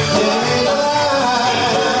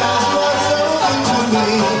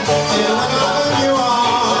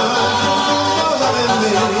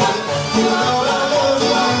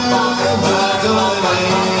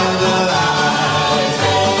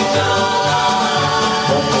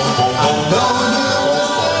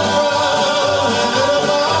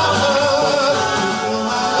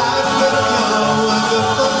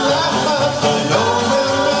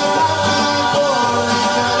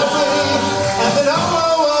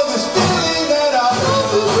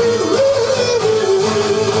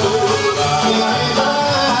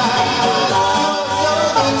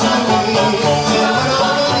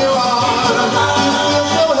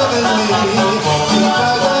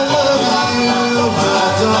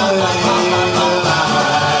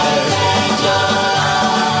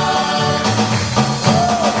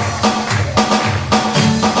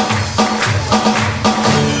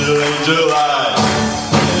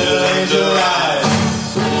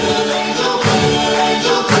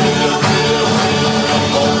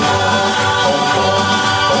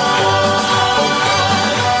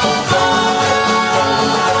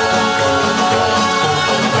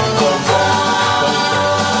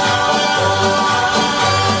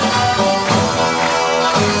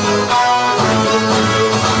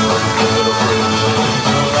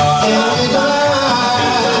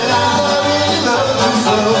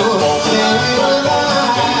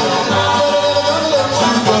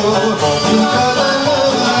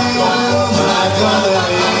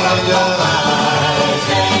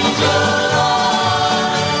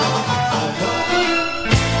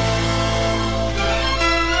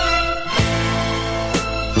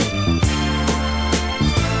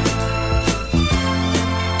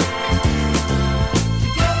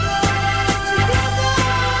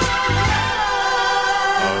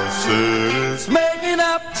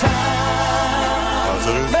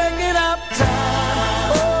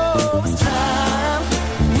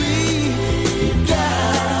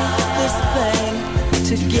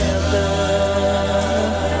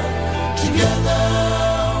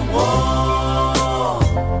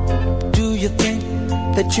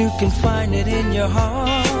that you can find it in your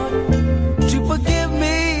heart to forgive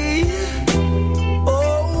me.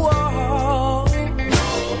 Oh, oh.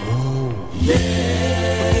 Yeah.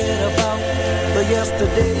 Forget about the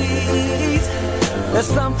yesterdays that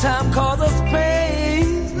sometimes cause us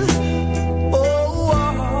pain. Oh,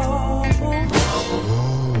 oh.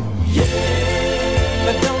 Yeah.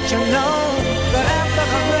 But don't you know that after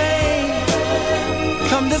the rain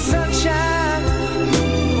come the sunshine?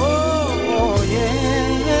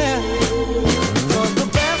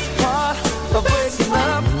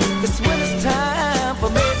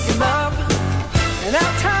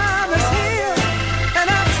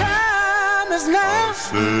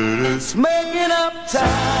 It's making up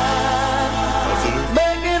time,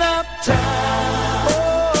 making up time.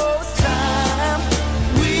 Oh, it's time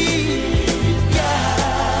we got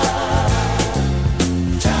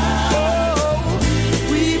time. Oh,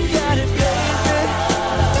 we've got it, baby.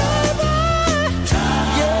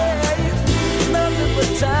 Yeah, nothing but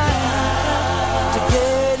time to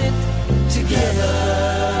get it together,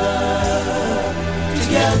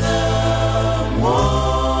 together.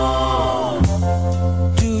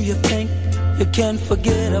 You can't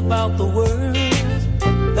forget about the words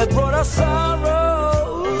that brought us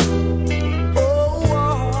sorrow. Oh,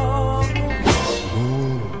 oh.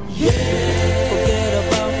 Yeah. Forget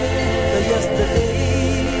about the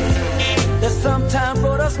yesterday that sometimes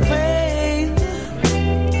brought us pain.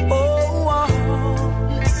 Oh, oh.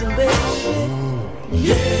 Listen, baby.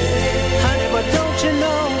 Yeah. Honey, but don't you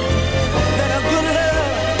know that a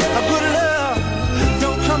good love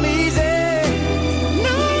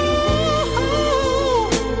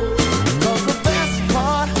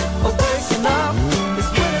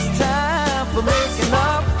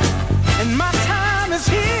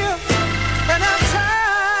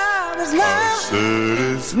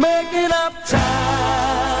up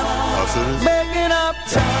time, making up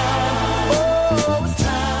time. Oh, it's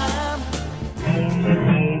time.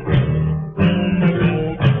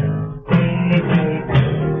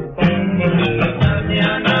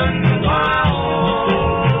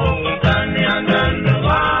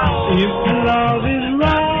 If love is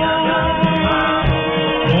wrong,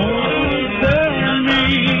 won't you tell me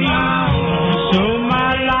so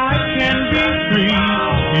my life can be free?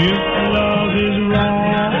 If love is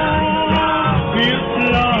wrong, if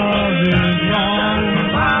love is wrong,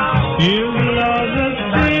 if love is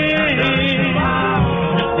sin,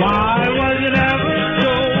 why was it ever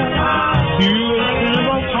so? You a sinner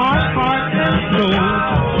of heart and soul.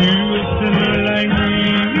 You a sinner like me.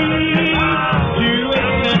 You a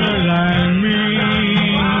sinner like me.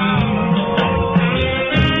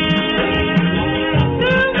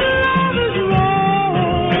 If love is wrong,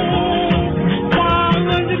 why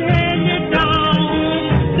was it handed down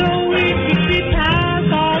so we could be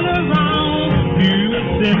passed all around? You a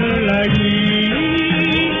sinner like me.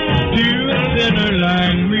 You a sinner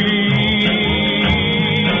like me.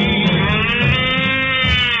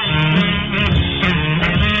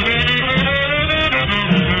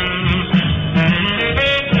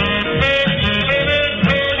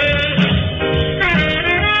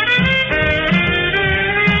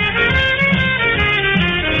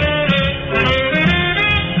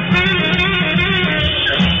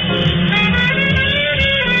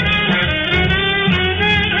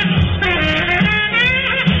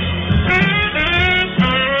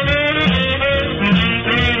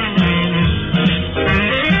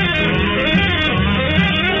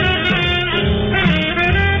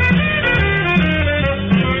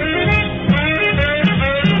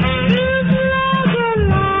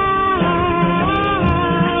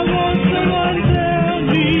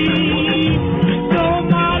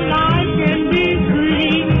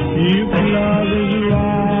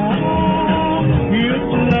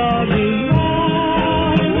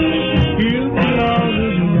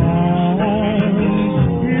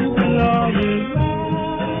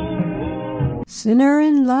 Sinner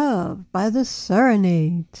in Love by the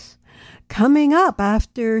Serenades. Coming up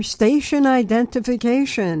after Station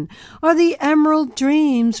Identification are the Emerald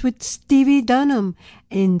Dreams with Stevie Dunham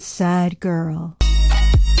and Sad Girl.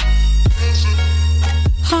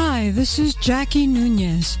 Hi, this is Jackie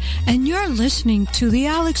Nunez, and you're listening to the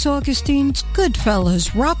Alex Augustine's Goodfellas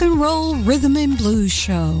Rock and Roll Rhythm and Blues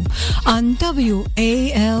Show on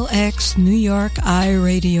WALX New York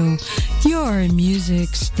iRadio, your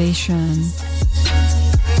music station.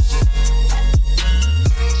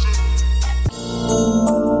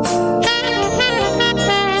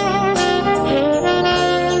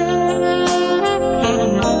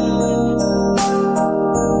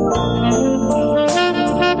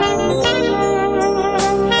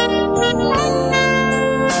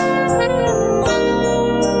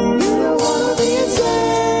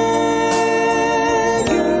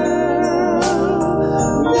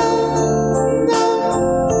 No, no,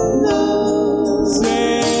 no.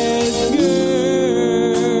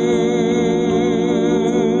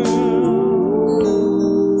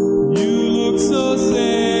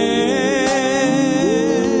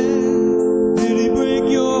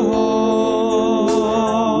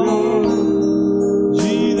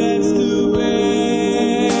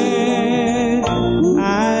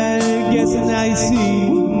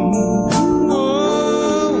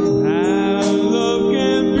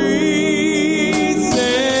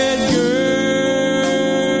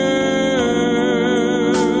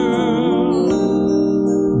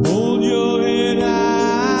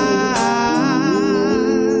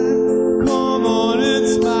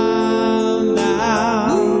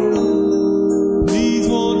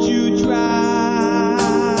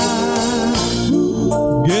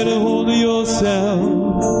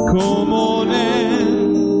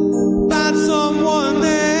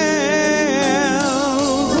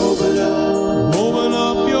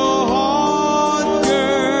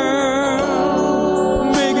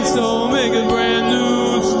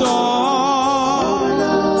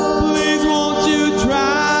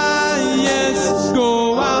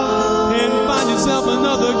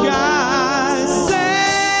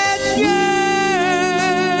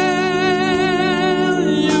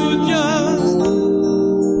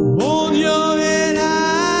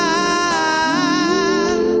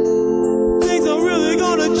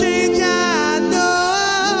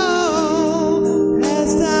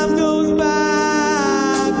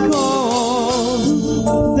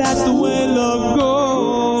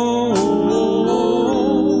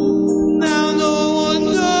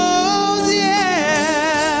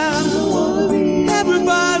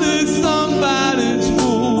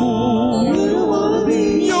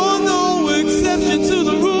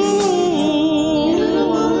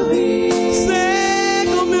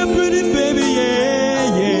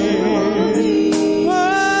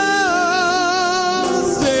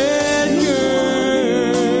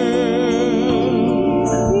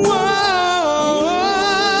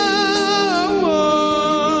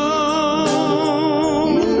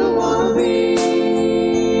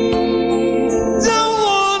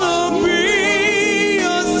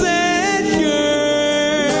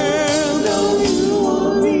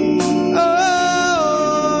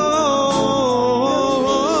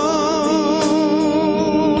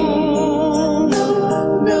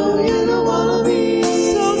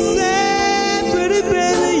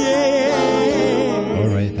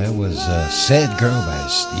 Sad Girl by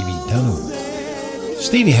Stevie Dunham.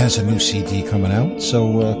 Stevie has a new CD coming out,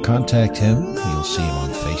 so contact him. You'll see him on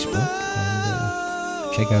Facebook.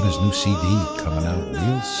 And check out his new CD coming out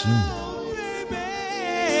real soon.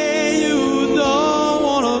 You don't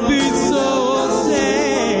wanna be so sad.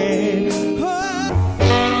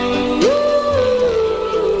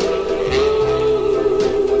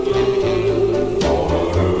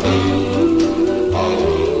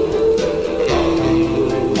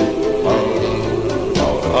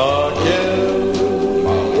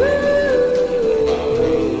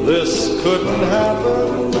 Couldn't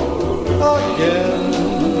happen again.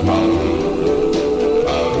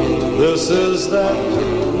 This is that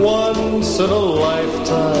once in a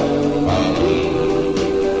lifetime.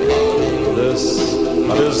 This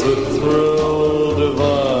is the thrill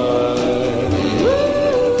divine.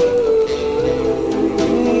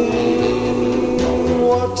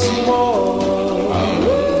 What's more,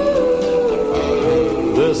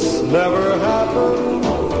 this never happened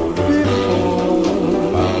before.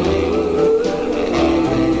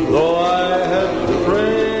 Though I had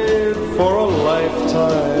prayed for a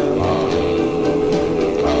lifetime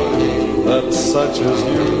that such as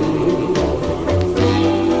you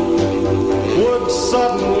would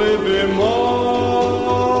suddenly be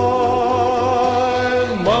mine,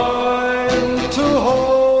 mine to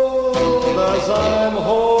hold as I'm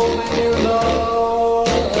holding you now,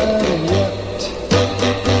 and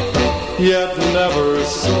yet never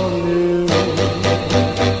so near.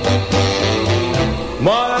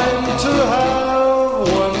 Mine to have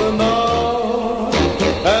when the now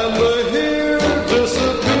and the here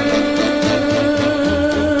disappear.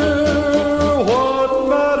 What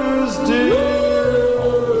matters, dear,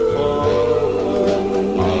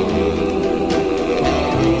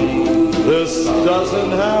 this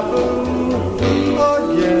doesn't happen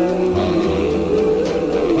again.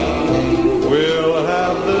 We'll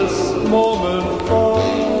have this moment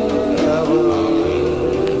forever.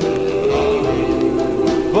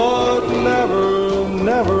 But never,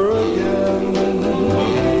 never again.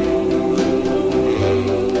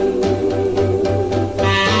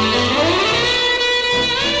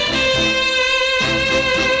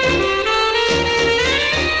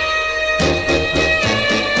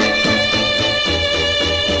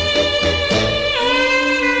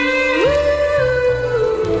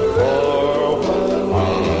 For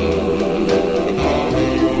when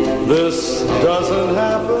this doesn't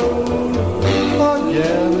happen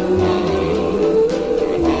again,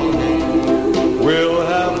 we'll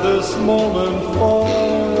have this moment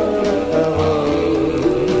forever,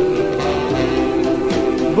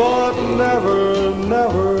 but never,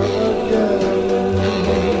 never again.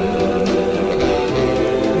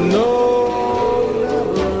 No,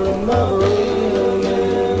 never, never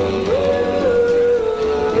again,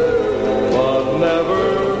 but never,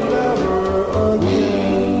 never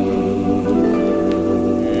again.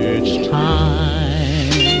 It's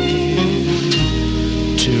time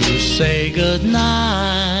to say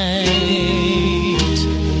goodnight.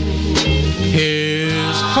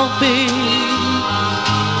 Here's hoping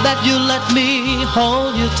that you let me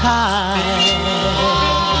hold you tight.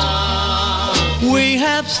 We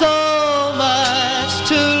have so much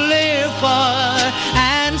to live for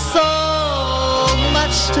and so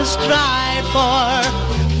much to strive for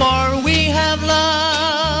we have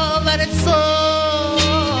love and it's so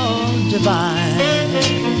divine.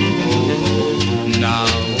 Now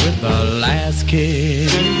with the last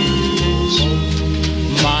kiss,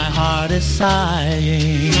 my heart is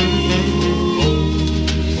sighing.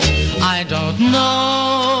 I don't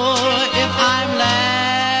know if I'm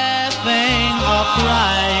laughing or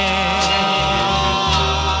crying.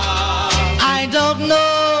 I don't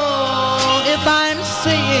know if I'm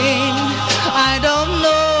singing. I don't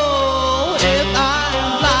know if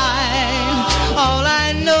I'm blind. All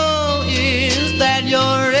I know is that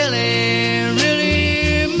you're really,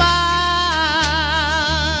 really mine.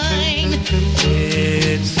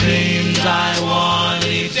 It seems I want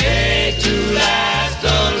each day to last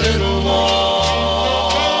a little more.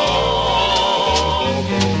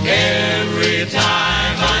 Every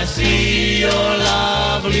time I see your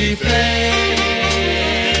lovely face,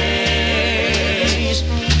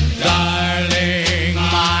 darling,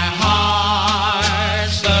 my heart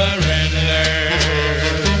surrenders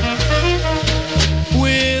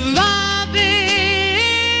with loving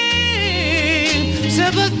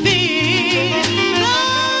sympathy.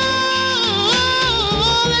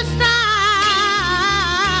 Oh, it's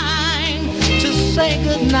time to say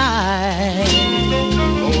goodnight.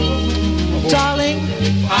 Darling,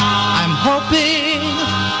 I'm hoping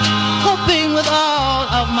with all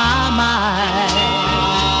of my might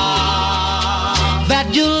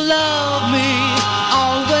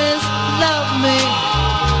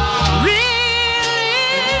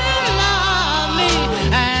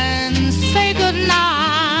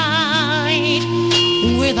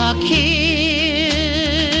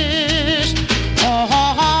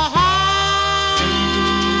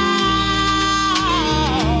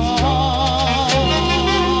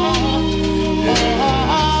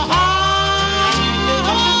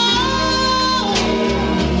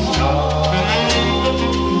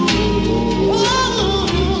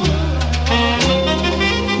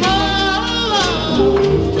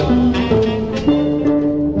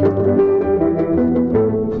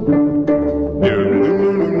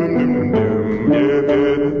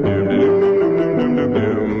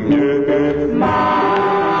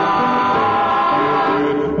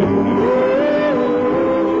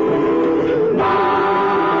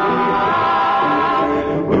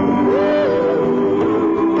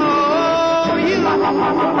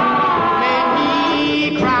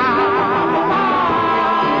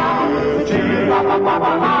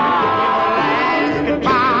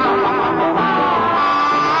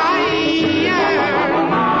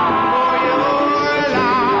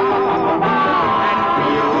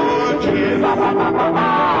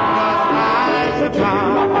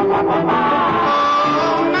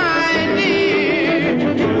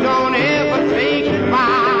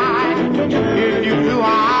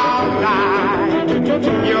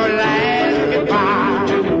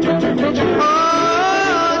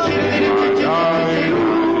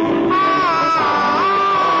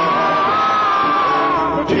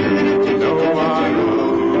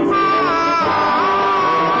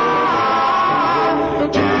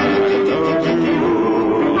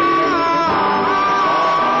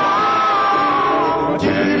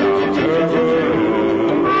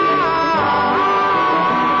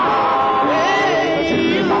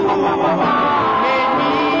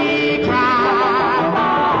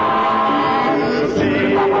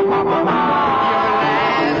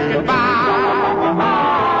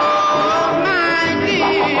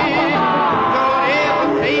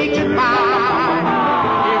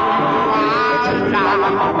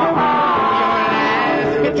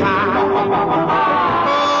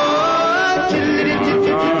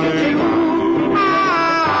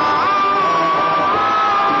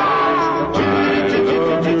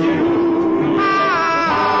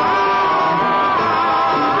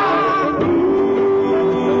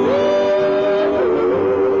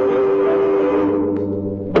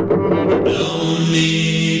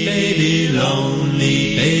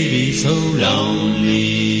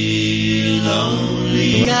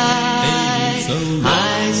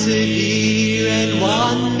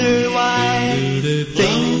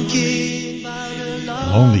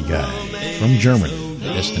Lonely Guy from Germany,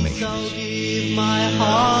 Destinations. My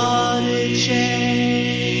heart a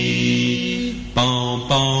change. Bum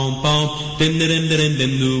bum bum, dim dim dim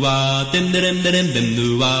dim doo-wah, dim dim dim dim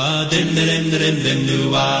doo-wah, dim dim dim dim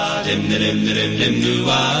doo-wah, dim dim dim dim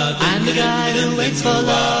doo-wah. I'm the guy who waits for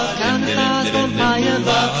love, counting the stars from high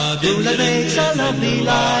above. Who makes a lovely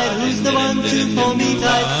life? Who's the one to hold me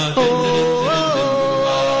tight? Oh, oh,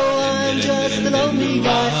 oh, I'm just a lonely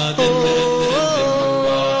guy. Oh,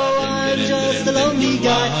 I'm just a lonely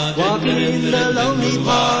guy, walking in the lonely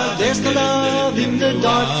park. There's no love in the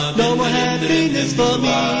dark, no more happiness for me.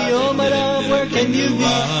 Oh, my love, where can you be?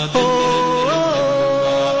 Oh, oh,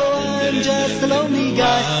 oh, I'm just a lonely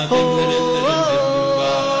guy. Oh, oh,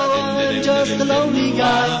 oh, I'm just a lonely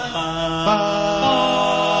guy.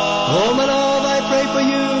 Oh, my love, I pray for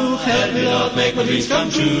you. Help me, Lord, make my dreams come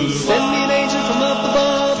true. Send me an angel from up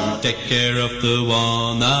above to take care of the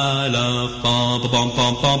one I love. Bum bum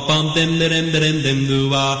bum bum bum, dim dim dim dim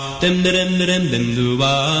doo-wah, dim dim dim dim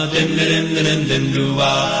doo-wah, dim dim dim dim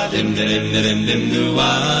doo-wah, dim dim dim dim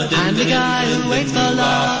doo-wah. I'm the guy who waits for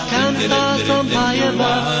love, counts the stars from high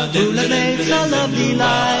above. Who makes a lovely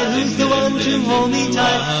life? Who's the one to hold me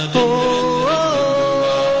tight? Oh, oh,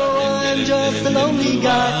 oh, I'm just a lonely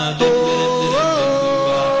guy. Oh, oh,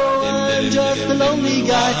 oh, I'm just a lonely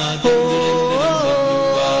guy. Oh, oh,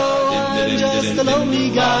 oh, I'm just a lonely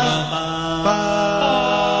guy.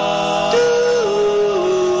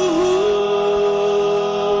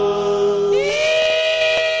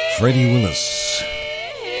 Freddie Willis,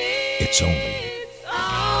 It's Only.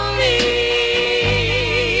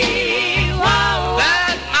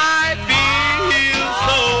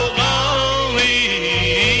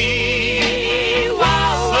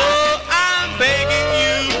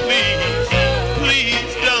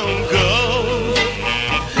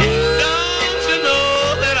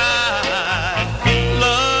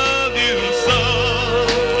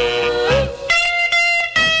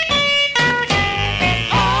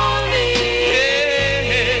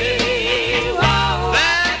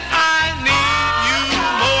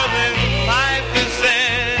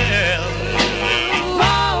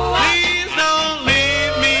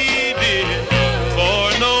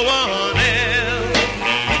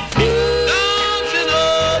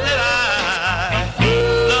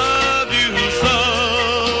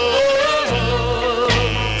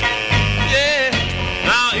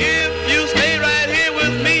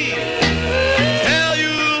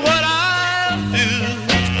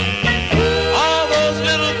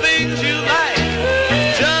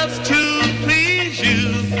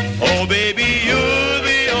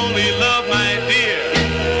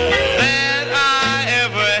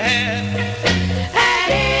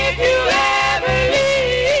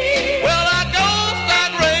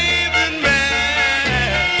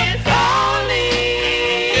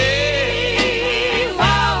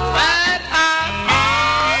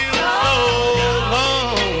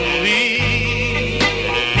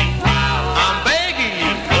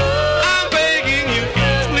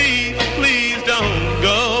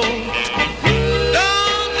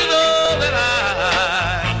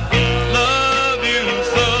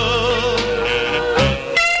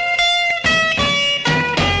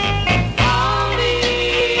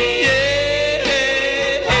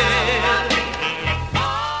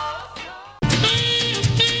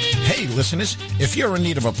 listeners, if you're in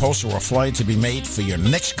need of a poster or flyer to be made for your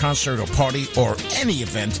next concert or party or any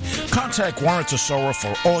event, contact Warren Tesoro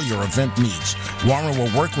for all your event needs. Warren will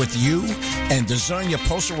work with you and design your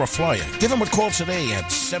poster or flyer. Give him a call today at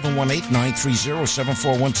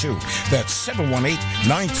 718-930-7412. That's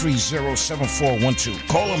 718-930-7412.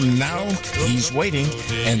 Call him now. He's waiting.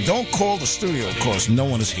 And don't call the studio because no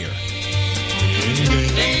one is here.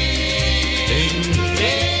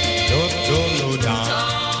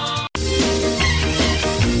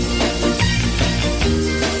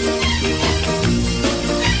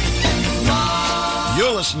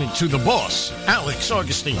 You're listening to the boss, Alex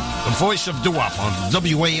Augustine, the voice of doo-wop on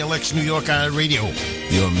WALX New York Radio,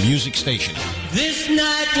 your music station. This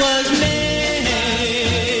night was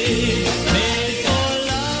made for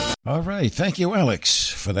love. All right. Thank you, Alex,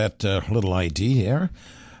 for that little ID there.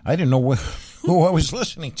 I didn't know who I was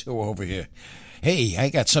listening to over here. Hey, I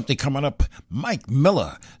got something coming up. Mike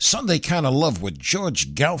Miller, Sunday Kind of Love with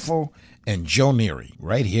George Galfo and Joe Neary,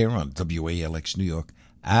 right here on WALX New York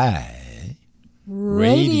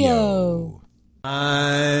Radio.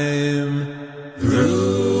 I'm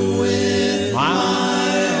through with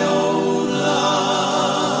my own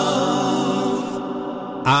love.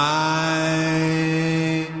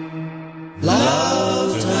 I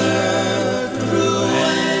loved her through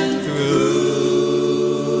and through.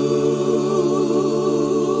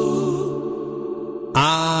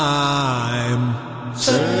 I'm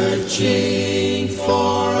searching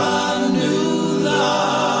for a new love.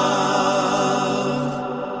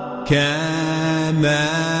 Can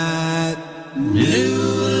that new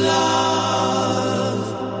love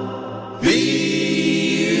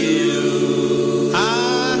be you?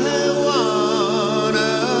 I want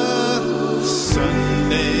a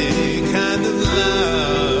Sunday kind of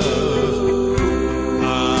love, a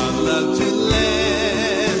love to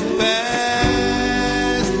last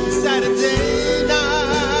past Saturday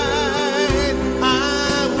night. I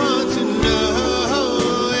want to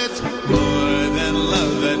know it's more than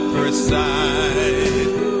love at first sight.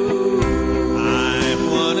 I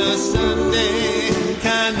want a Sunday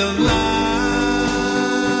kind of love.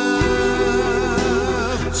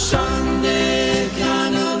 Sunday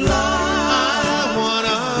kind of love. I want a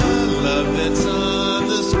love that's on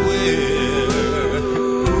the square.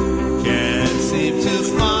 Can't seem to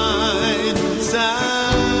find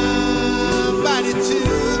somebody to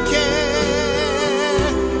care.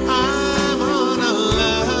 I'm on a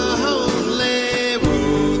lonely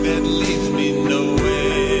road that leads me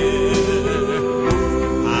nowhere.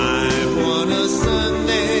 I want a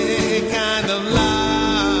Sunday kind of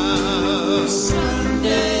love.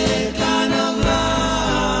 Sunday kind of love.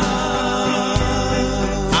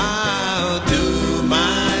 I'll do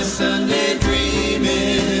my Sunday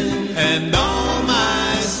dreaming and all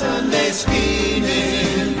my Sunday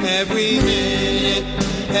scheming. Every minute,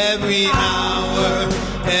 every hour,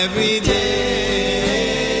 every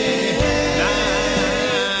day.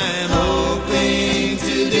 I'm hoping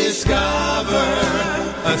to discover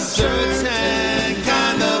a certain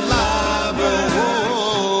kind of lover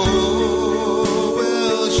who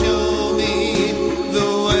will show me the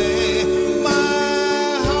way.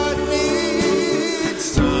 My heart needs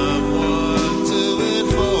someone to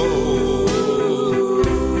enfold,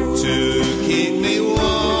 to keep me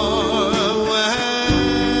warm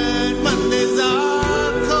when Mondays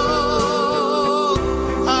are cold.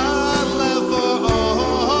 I'd love for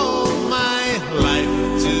all my life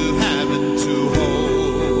to have and to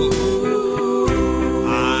hold. I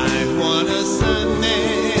want a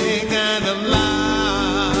Sunday kind of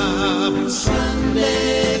love.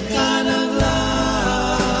 Sunday kind of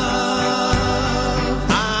love.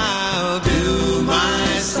 I'll do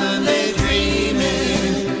my Sunday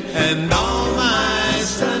dreaming and all my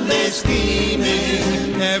Sunday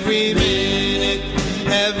scheming. Every minute,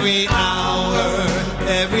 every hour,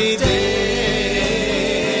 every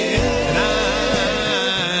day. And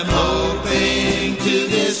I'm hoping to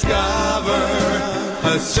discover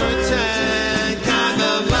a certain kind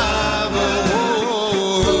of lover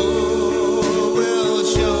who will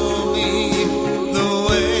show me the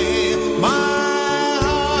way. My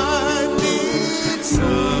heart needs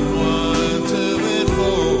someone to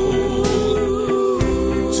enfold,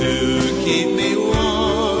 to keep me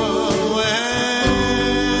warm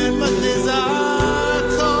when Mondays are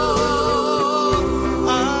cold.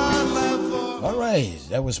 I'd love for All right.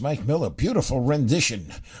 That was Mike Miller. Beautiful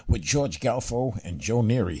rendition with George Galfo and Joe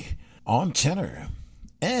Neary on tenor.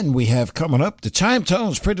 And we have coming up the Time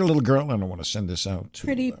Tones, Pretty Little Girl. And I want to send this out to...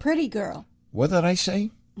 Pretty girl. What did I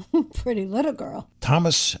say? Pretty little girl.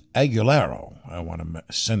 Thomas Aguilera. I want to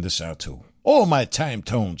send this out to. All my Time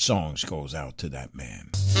Tone songs goes out to that man.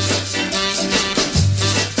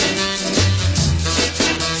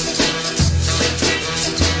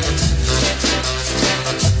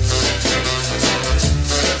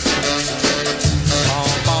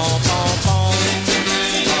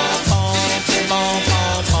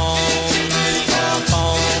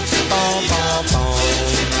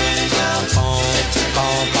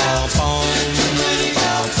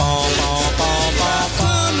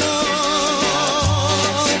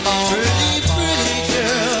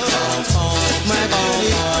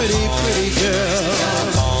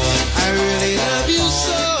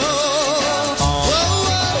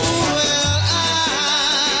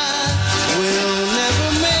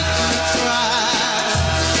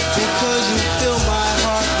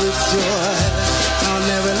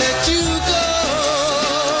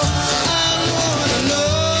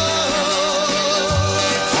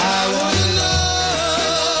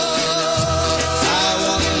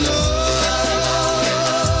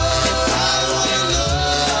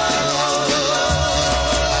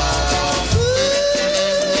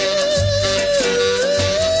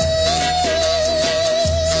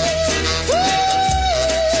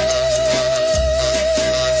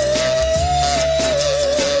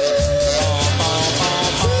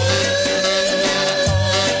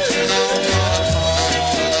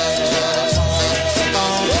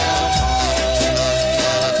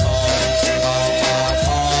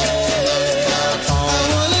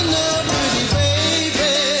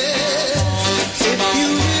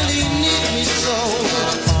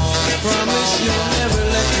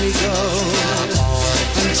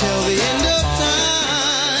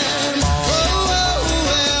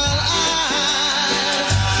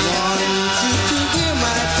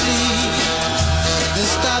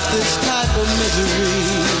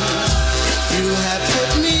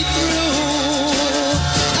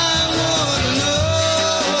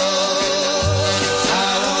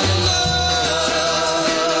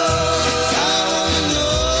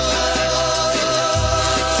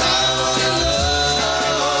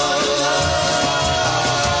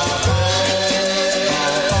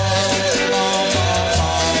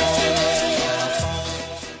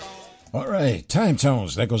 Time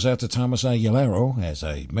Tones. That goes out to Thomas Aguilera, as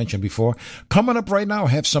I mentioned before. Coming up right now, I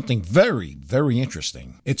have something very, very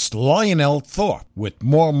interesting. It's Lionel Thorpe with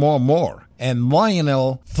More, More, More. And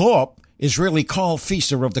Lionel Thorpe is really called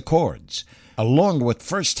Feaster of the Chords, along with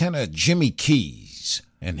first tenor Jimmy Keys.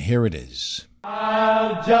 And here it is.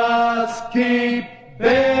 I'll just keep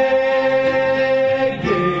begging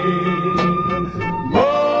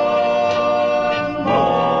more,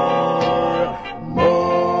 more,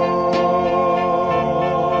 more.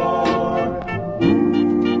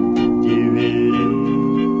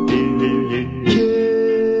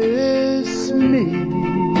 Kiss me,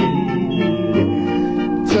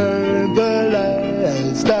 turn the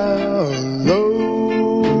lights down low.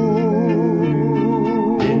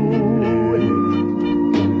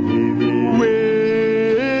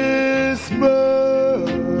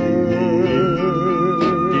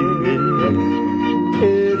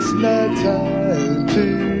 Time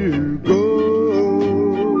to go,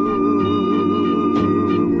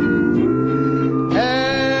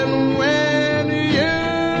 and when you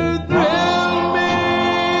thrill me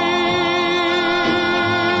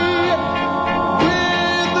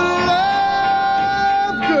with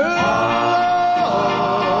love, girl,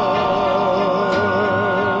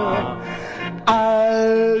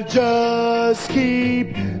 I'll just keep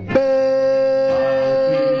begging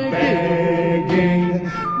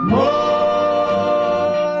more.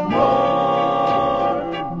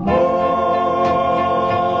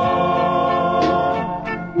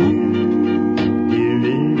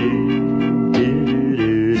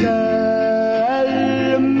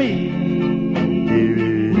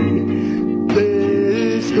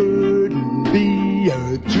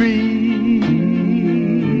 Dream.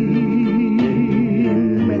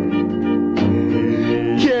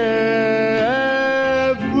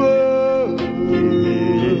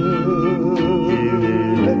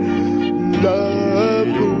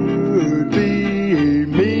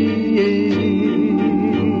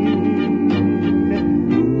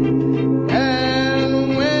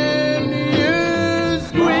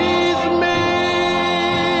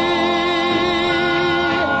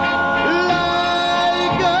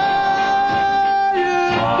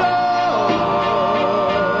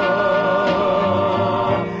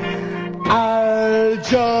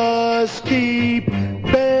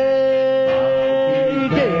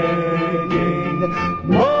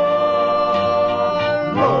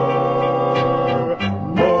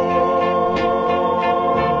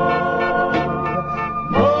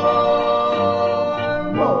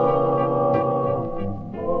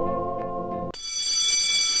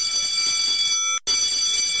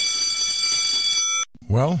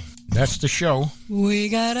 That's the show. We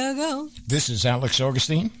gotta go. This is Alex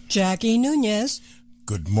Augustine. Jackie Nunez.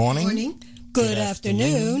 Good morning. Good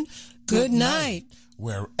afternoon. Good night.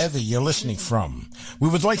 Wherever you're listening from. We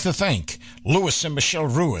would like to thank Louis and Michelle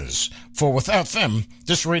Ruiz, for without them,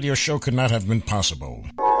 this radio show could not have been possible.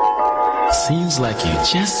 Seems like you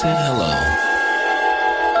just said hello.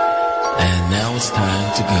 And now it's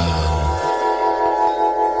time to go.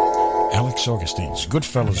 Alex Augustine's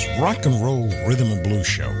Goodfellas Rock and Roll Rhythm and Blues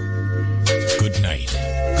Show. Good night.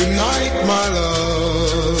 Good night, my love.